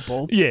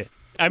available. Yeah.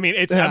 I mean,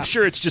 I'm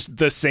sure it's just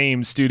the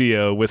same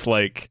studio with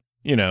like,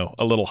 you know,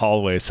 a little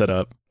hallway set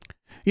up.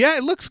 Yeah,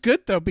 it looks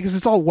good though because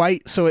it's all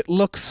white, so it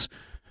looks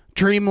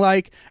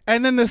dreamlike.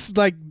 And then this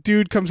like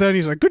dude comes out and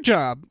he's like, "Good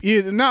job."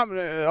 Not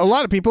a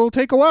lot of people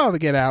take a while to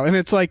get out, and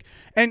it's like,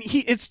 and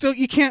it's still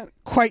you can't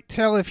quite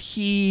tell if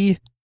he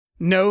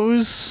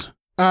knows,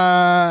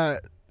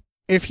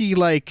 if he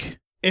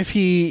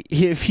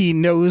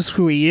knows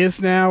who he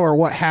is now or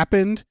what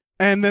happened.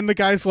 And then the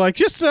guy's like,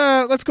 just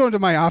let's go into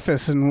my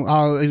office and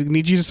I'll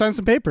need you to sign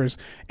some papers.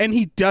 And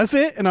he does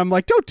it. And I'm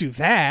like, don't do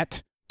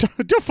that.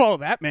 Don't follow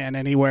that man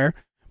anywhere.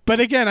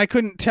 But again, I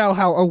couldn't tell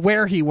how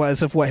aware he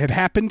was of what had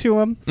happened to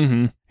him.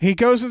 Mm-hmm. He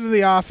goes into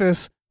the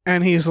office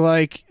and he's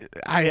like,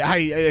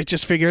 I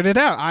just figured it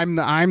out.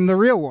 I'm the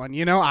real one.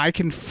 You know, I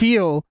can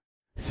feel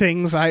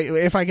things.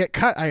 If I get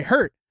cut, I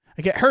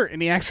get hurt.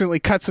 And he accidentally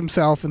cuts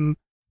himself and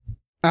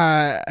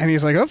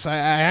he's like, oops, I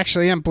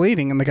actually am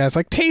bleeding. And the guy's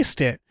like, taste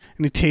it.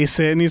 And he tastes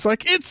it and he's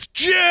like, it's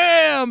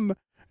jam!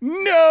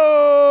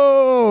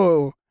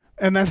 No!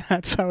 And then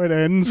that's how it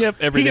ends. Yep,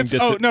 everything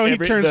he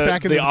turns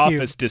back into the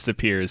office cube.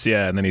 disappears,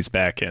 yeah, and then he's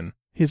back in.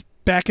 He's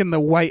back in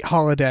the white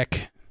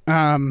holodeck.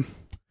 And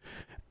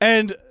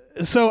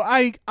so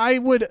I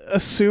would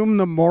assume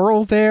the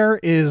moral there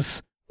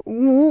is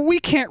we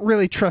can't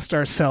really trust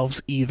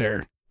ourselves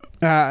either.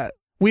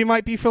 We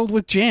might be filled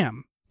with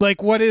jam.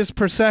 Like, what is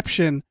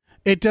perception?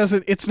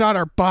 It's not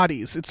our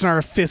bodies. It's not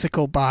our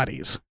physical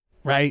bodies,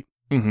 right?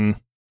 Mm-hmm.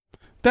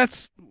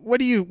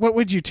 What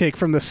would you take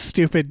from the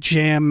stupid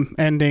jam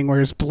ending where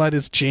his blood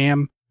is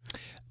jam?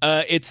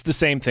 It's the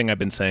same thing I've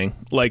been saying.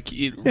 Like,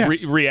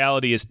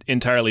 reality is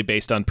entirely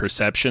based on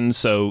perception,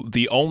 so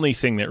the only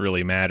thing that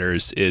really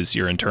matters is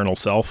your internal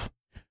self.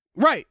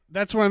 Right.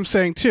 That's what I'm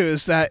saying, too,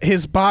 is that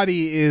his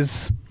body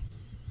is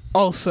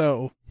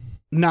also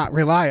not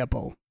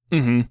reliable.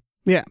 Mm-hmm.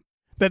 Yeah.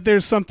 That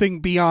there's something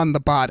beyond the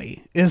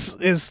body is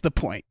the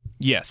point.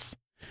 Yes.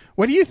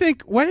 What do you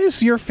think? What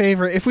is your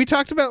favorite? If we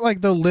talked about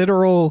like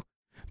the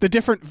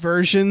different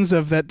versions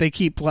of that, they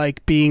keep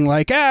like being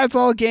like, it's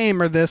all a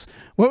game or this.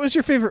 What was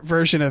your favorite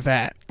version of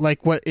that?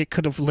 Like what it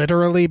could have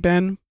literally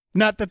been?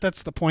 Not that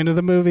that's the point of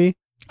the movie.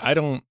 I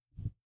don't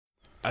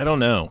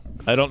know.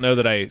 I don't know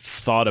that I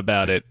thought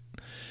about it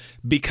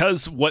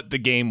because what the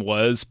game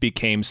was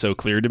became so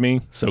clear to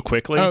me so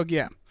quickly. Oh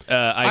yeah.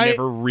 I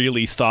never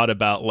really thought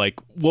about like,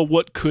 well,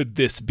 what could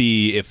this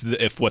be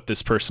if what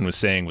this person was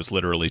saying was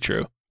literally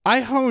true?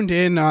 I honed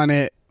in on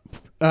it.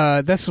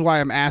 This is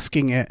why I'm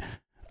asking it,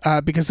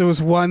 because there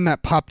was one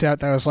that popped out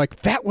that I was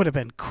like, that would have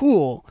been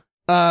cool.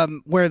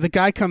 Where the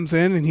guy comes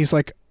in and he's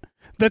like,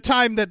 the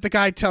time that the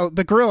guy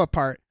the gorilla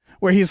part,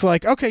 where he's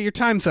like, okay, your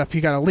time's up,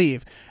 you got to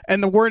leave.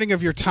 And the wording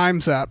of your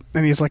time's up.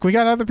 And he's like, we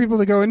got other people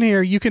to go in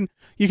here. You can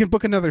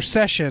book another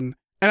session.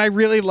 And I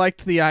really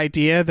liked the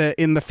idea that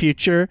in the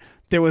future,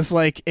 there was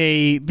like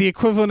the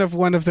equivalent of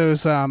one of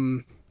those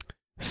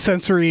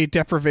sensory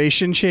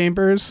deprivation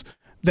chambers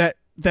that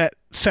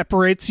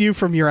separates you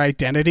from your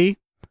identity.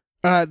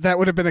 That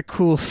would have been a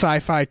cool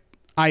sci-fi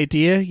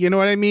idea. You know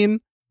what I mean?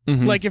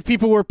 Mm-hmm. Like if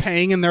people were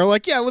paying and they're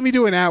like, yeah, let me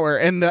do an hour,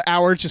 and the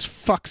hour just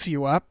fucks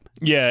you up.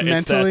 Yeah,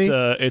 mentally.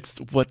 It's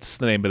what's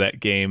the name of that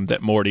game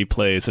that Morty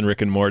plays in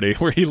Rick and Morty,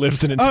 where he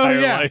lives an entire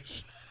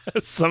life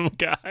as some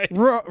guy.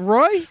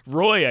 Roy?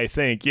 Roy, I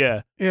think.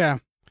 Yeah. Yeah.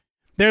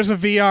 There's a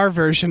VR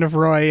version of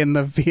Roy in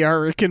the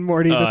VR Rick and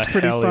Morty that's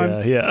pretty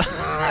fun.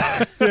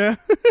 Yeah. Yeah.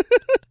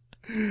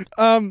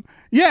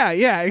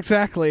 Yeah,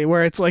 exactly.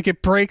 Where it's like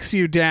it breaks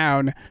you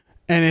down,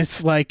 and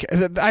it's like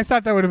I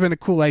thought that would have been a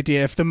cool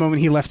idea if the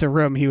moment he left the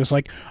room he was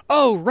like,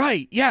 "Oh,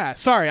 right. Yeah,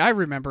 sorry. I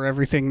remember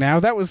everything now.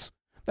 That was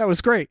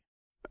great."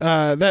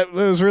 That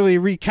was really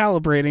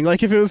recalibrating.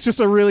 Like if it was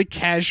just a really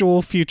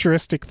casual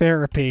futuristic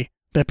therapy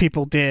that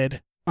people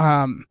did.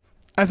 I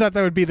thought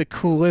that would be the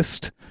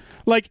coolest.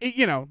 Like,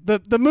 you know,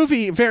 the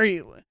movie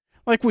very,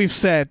 like we've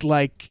said,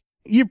 like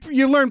you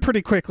learn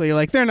pretty quickly,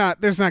 like there's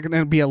not going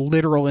to be a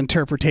literal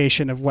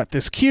interpretation of what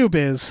this cube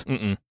is.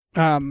 Mm-mm.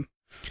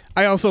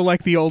 I also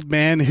like the old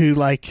man who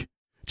like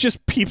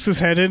just peeps his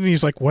head in and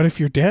he's like, what if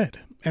you're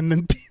dead? And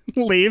then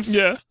leaves.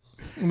 Yeah.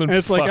 And then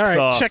it's like, all right,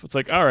 off. check. It's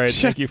like, all right,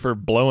 thank you for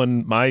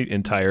blowing my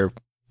entire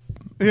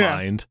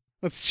mind.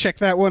 Let's check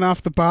that one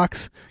off the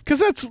box.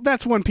 Cause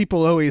that's one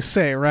people always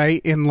say,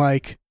 right? In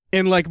like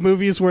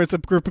movies where it's a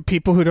group of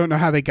people who don't know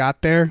how they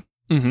got there.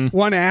 Mm-hmm.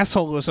 One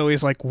asshole was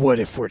always like, "What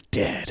if we're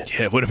dead?"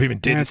 Yeah, what if we even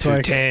did And this it's to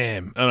like-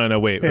 Tam? Oh, no,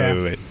 wait.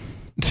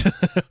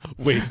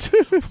 Wait.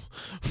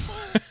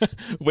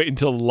 Wait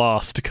until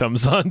Lost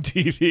comes on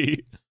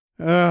TV.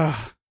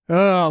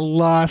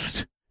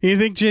 Lost. You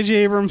think J.J.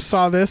 Abrams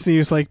saw this and he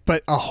was like,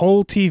 "But a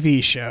whole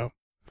TV show?"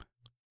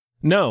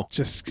 No,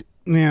 Just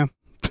yeah.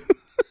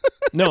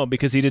 no,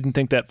 because he didn't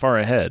think that far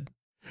ahead.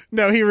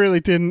 No, he really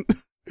didn't.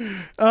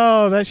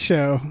 Oh, that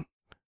show.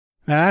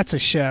 That's a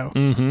show.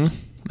 Mm-hmm.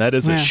 That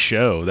is Yeah. a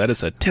show. That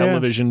is a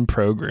television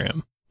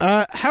program.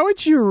 How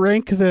would you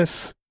rank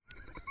this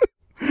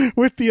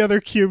with the other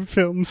Cube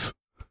films?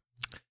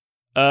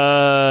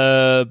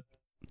 Behind-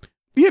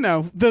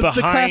 The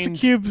classic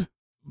Cube.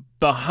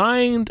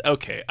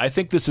 Okay, I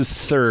think this is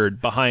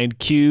third behind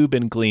Cube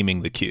and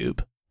Gleaming the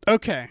Cube.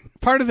 Okay,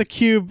 part of the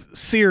Cube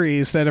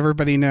series that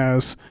everybody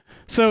knows.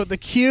 So the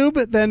Cube,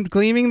 then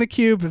Gleaming the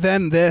Cube,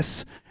 then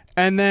this,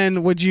 and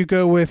then would you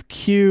go with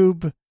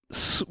Cube?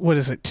 What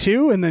is it?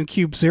 2 and then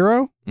Cube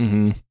 0?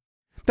 Mm-hmm.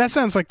 That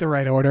sounds like the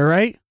right order,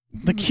 right?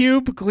 The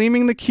Cube,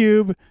 Gleaming the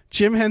Cube,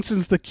 Jim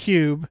Henson's The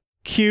Cube,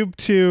 Cube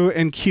 2,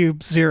 and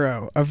Cube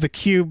 0 of the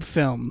Cube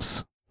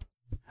films.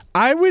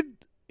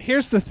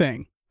 Here's the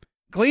thing.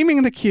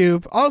 Gleaming the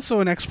Cube,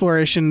 also an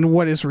exploration in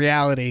what is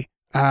reality,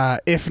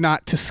 if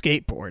not to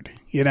skateboard,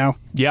 you know?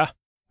 Yeah,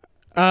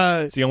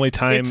 Uh, it's the only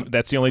time.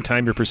 That's the only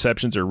time your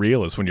perceptions are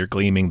real is when you're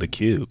gleaming the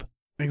cube.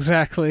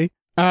 exactly.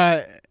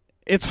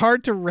 It's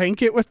hard to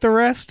rank it with the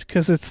rest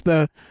because it's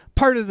the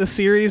part of the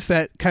series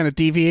that kind of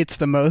deviates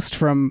the most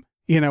from,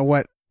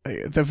 what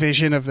the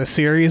vision of the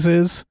series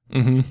is.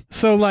 Mm-hmm.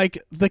 So, like,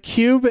 The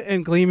Cube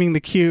and Gleaming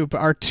the Cube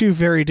are two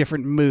very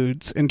different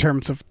moods in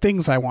terms of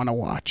things I want to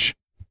watch.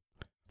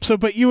 So,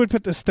 but you would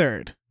put this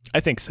third. I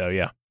think so.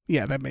 Yeah.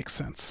 Yeah, that makes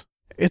sense.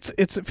 It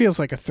feels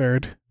like a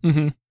third.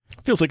 Mm-hmm.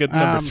 Feels like a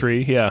number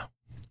 3. Yeah.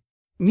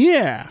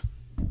 Yeah.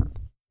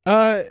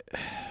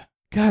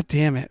 God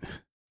damn it.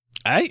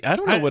 I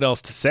don't know what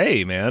else to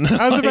say, man.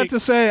 I was about to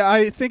say,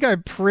 I think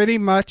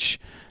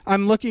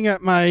I'm looking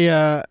at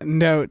my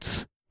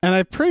notes, and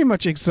I pretty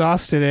much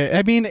exhausted it.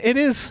 I mean, it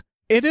is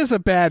a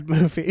bad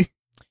movie.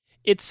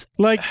 It's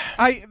Like,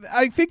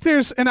 I think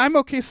and I'm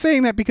okay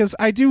saying that because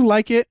I do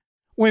like it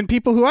when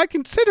people who I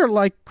consider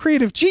like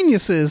creative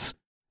geniuses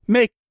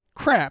make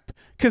crap,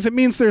 because it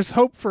means there's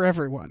hope for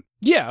everyone.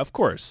 yeah, of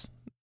course.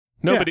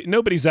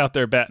 Nobody's out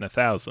there batting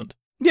 1,000.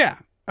 Yeah.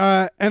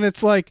 And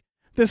it's like,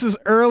 this is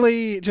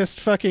early, just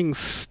fucking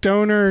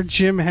stoner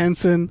Jim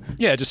Henson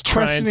Yeah, just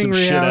trying some questioning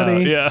shit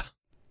reality. out. Yeah.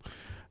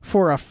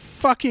 for a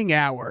fucking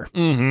hour.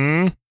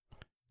 Mm-hmm.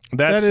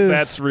 That is-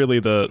 That's really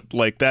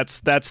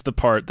that's the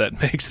part that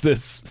makes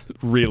this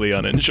really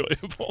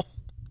unenjoyable.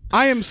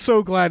 I am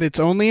so glad it's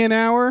only an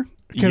hour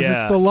because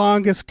Yeah. it's the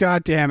longest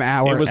goddamn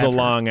hour. It was ever. a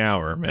long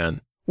hour,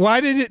 man. Why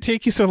did it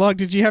take you so long?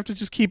 Did you have to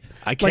just keep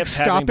I kept like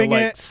having stopping to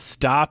it?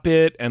 stop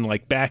it and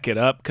like back it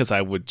up because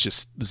I would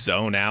just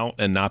zone out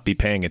and not be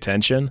paying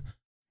attention.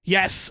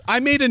 Yes, I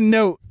made a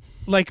note.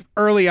 Like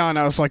early on,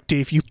 I was like,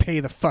 Dave, you pay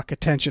the fuck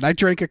attention. I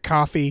drank a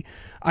coffee.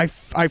 I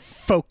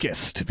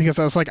focused because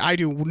I was like, I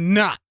do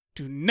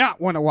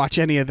not want to watch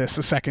any of this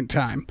a second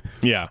time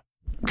Yeah.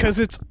 because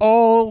it's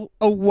all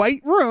a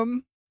white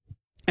room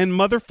and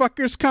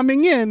motherfuckers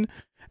coming in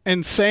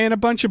and saying a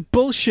bunch of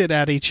bullshit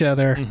at each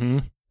other. Mm-hmm.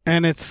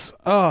 And it's,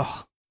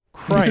 oh,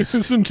 Christ.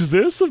 Isn't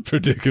this a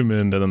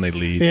predicament? And then they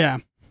leave. Yeah.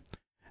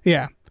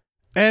 Yeah.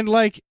 And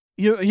like,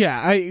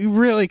 I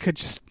really could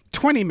just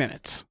 20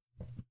 minutes.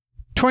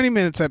 20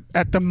 minutes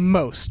at the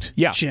most,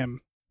 Yeah.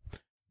 Jim.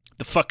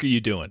 The fuck are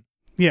you doing?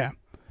 Yeah.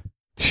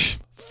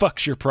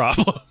 Fuck's your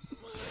problem?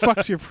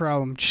 Fuck's your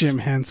problem, Jim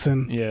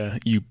Henson. Yeah,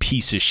 you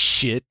piece of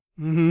shit.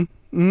 Mm-hmm.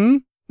 Mm-hmm.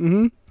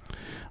 Mm-hmm.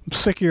 I'm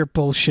sick of your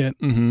bullshit.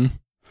 Mm-hmm.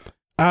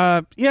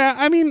 Yeah,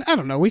 I mean, I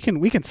don't know. We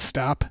can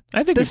stop.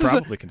 I think This we is a-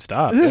 probably can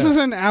stop. This yeah. is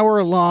an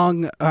hour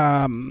long,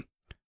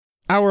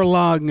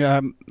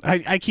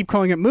 I keep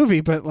calling it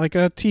movie, but like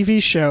a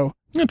TV show.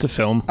 It's a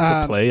film. It's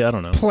a play. I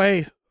don't know.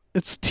 Play.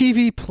 It's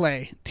TV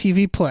play.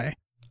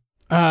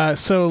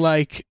 So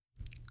like,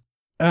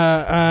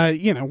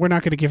 we're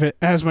not going to give it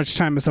as much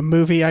time as a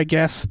movie, I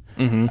guess.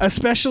 Mm-hmm.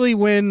 Especially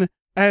when,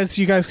 as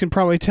you guys can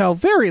probably tell,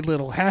 very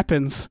little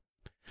happens.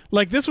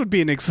 Like, this would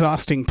be an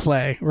exhausting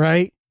play,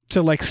 right?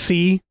 To like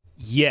see.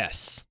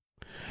 Yes.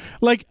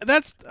 Like,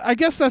 I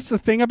guess that's the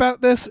thing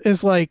about this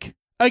is like,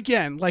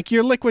 again, like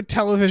your Liquid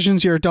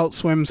Televisions, your Adult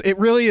Swims, it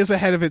really is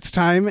ahead of its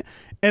time.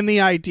 And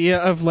the idea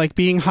of like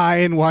being high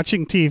and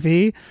watching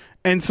TV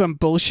and some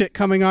bullshit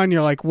coming on,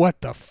 you're like, what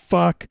the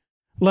fuck?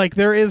 Like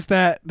there's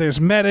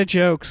meta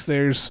jokes,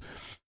 there's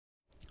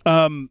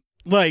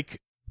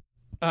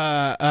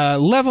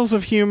levels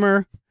of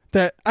humor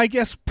that I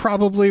guess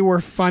probably were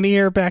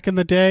funnier back in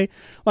the day.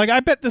 Like I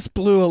bet this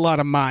blew a lot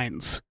of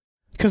minds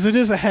because it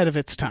is ahead of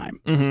its time.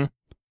 Mm-hmm.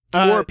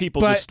 Or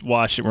people just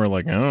watched it and were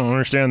like, I don't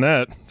understand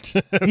that.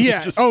 Yeah.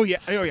 Just Oh yeah.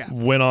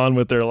 went on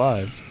with their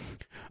lives.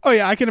 Oh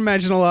yeah, I can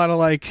imagine a lot of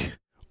like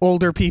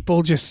older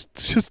people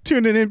just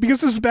tuning in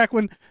because this is back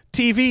when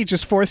TV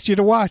just forced you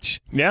to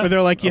watch. Yeah. Where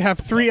they're like, you have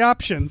 3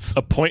 options.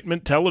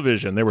 Appointment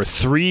television. There were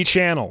 3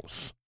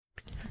 channels.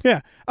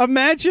 Yeah.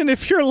 Imagine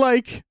if you're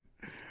like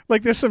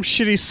there's some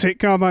shitty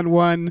sitcom on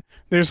one,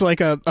 there's like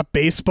a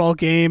baseball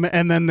game,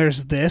 and then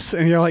there's this,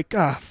 and you're like,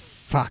 ah,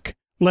 fuck.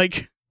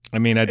 Like, I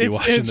mean, I'd be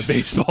watching the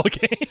baseball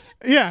game.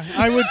 yeah,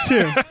 I would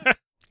too.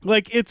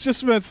 Like, it's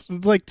just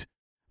like,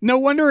 no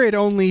wonder it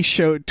only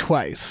showed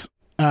twice.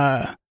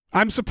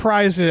 I'm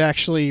surprised it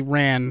actually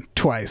ran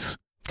twice.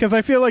 Because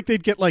I feel like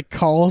they'd get like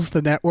calls,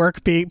 the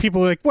network,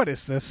 people like, what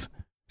is this?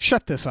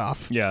 Shut this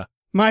off. Yeah.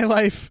 My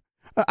life.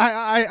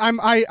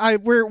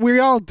 We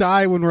all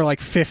die when we're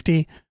like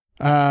 50.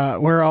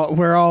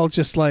 We're all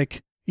just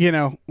like, you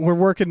know, we're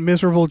working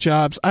miserable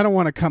jobs. I don't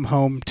want to come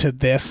home to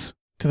this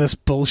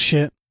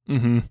bullshit.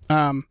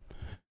 Mm-hmm.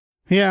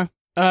 Yeah.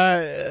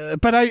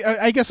 But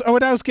I guess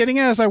what I was getting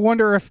at is I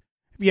wonder if,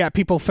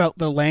 people felt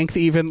the length,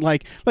 even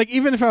like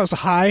even if I was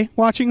high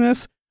watching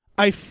this,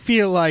 I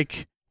feel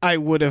like I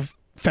would have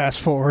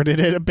fast forwarded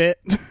it a bit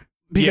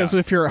because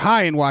if you're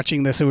high and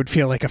watching this, it would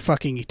feel like a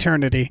fucking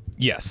eternity.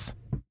 Yes.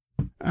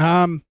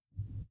 All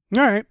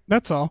right,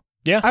 that's all.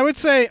 Yeah. I would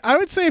say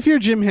if you're a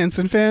Jim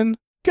Henson fan,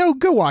 go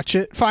watch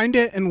it, find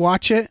it and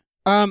watch it.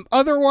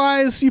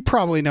 Otherwise, you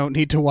probably don't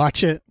need to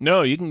watch it.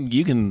 No,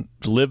 you can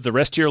live the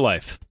rest of your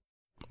life.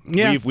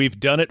 Yeah. We've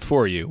done it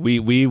for you.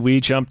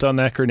 We jumped on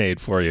that grenade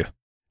for you.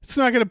 It's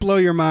not going to blow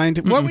your mind.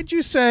 Mm-mm. What would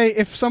you say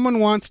if someone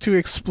wants to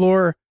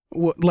explore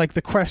like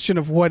the question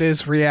of what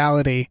is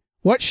reality?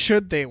 What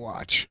should they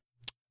watch?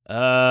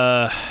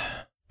 Yeah,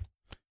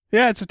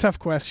 it's a tough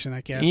question, I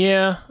guess.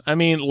 Yeah, I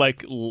mean,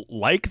 like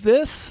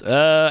this.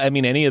 I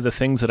mean, any of the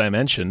things that I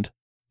mentioned.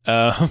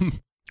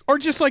 Or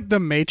just like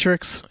The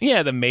Matrix.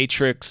 Yeah, The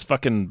Matrix,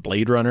 fucking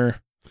Blade Runner.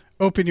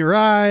 Open your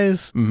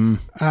eyes.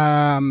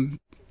 Mm-hmm.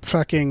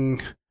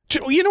 Fucking.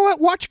 You know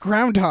what? Watch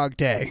Groundhog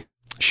Day.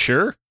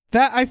 Sure.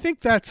 I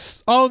think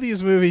that's all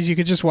these movies. You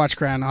could just watch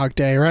Groundhog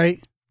Day,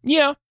 right?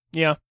 Yeah.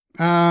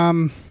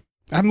 I'm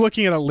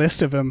looking at a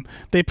list of them.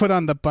 They put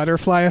on The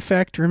Butterfly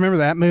Effect. Remember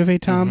that movie,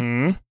 Tom?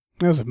 Mm-hmm.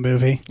 That was a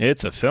movie.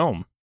 It's a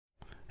film.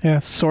 Yeah.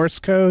 Source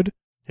Code.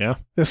 Yeah.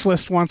 This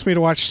list wants me to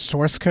watch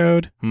Source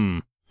Code.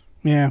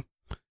 Yeah.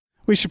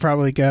 We should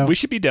probably go. We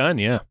should be done.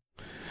 Yeah.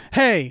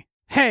 Hey,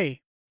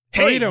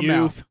 Burrito you.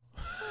 Mouth.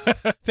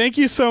 Thank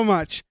you so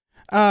much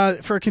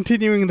for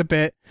continuing the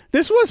bit.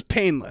 This was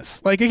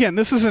painless. Like, again,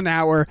 this is an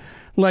hour.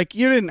 Like,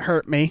 you didn't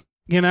hurt me,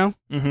 you know?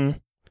 Mm-hmm.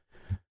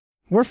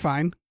 We're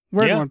fine.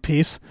 We're in one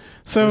piece.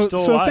 So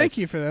thank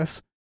you for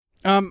this.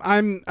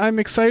 I'm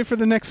excited for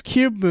the next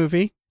Cube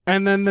movie,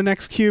 and then the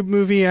next Cube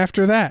movie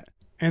after that,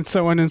 and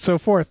so on and so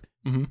forth.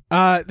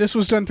 Mm-hmm. This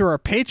was done through our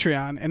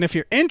Patreon, and if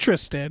you're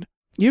interested,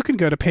 you can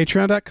go to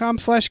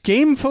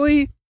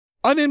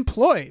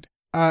patreon.com/gamefullyunemployed.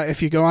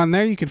 If you go on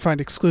there, you can find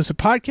exclusive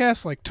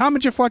podcasts like Tom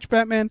and Jeff Watch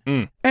Batman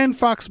and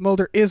Fox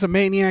Mulder is a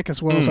Maniac,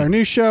 as well as our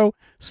new show,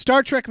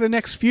 Star Trek The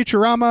Next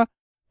Futurama.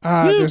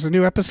 There's a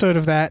new episode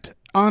of that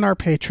on our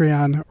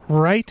Patreon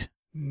right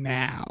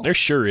now. There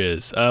sure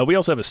is. We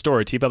also have a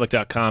store at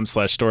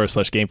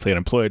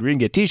tpublic.com/store/gamefullyunemployed where you can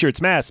get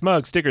t-shirts, masks,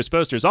 mugs, stickers,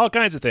 posters, all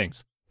kinds of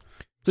things.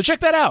 So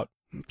check that out.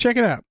 Check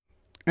it out.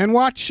 And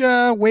watch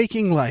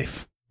Waking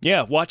Life.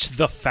 Yeah, watch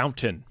The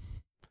Fountain.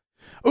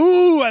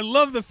 Ooh, I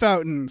love The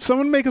Fountain.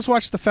 Someone make us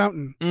watch The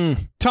Fountain.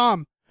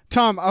 Tom.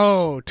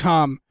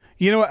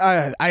 You know what?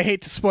 I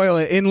hate to spoil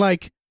it. In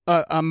like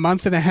a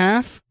month and a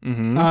half,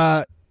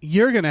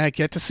 you're going to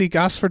get to see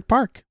Gosford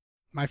Park,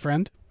 my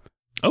friend.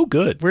 Oh,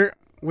 good. We're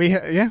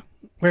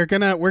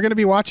gonna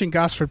be watching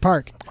Gosford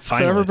Park.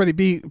 Finally. So everybody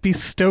be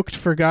stoked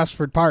for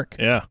Gosford Park.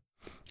 Yeah.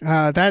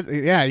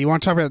 You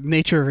want to talk about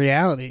nature of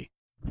reality.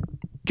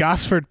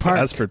 Gosford Park.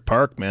 Gosford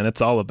Park, man.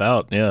 It's all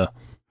about, Yeah.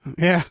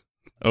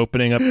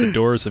 opening up the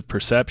doors of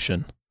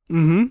perception.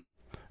 Mm-hmm.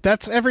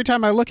 That's every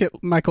time I look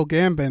at Michael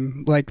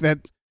Gambon, like that,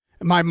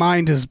 my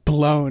mind is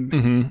blown.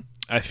 Mm-hmm.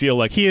 I feel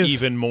like he is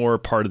even more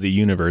part of the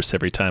universe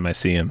every time I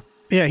see him.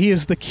 Yeah, he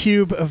is the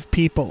cube of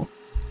people.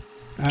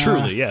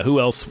 Truly, yeah. Who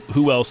else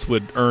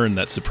would earn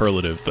that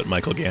superlative but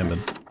Michael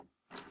Gambon?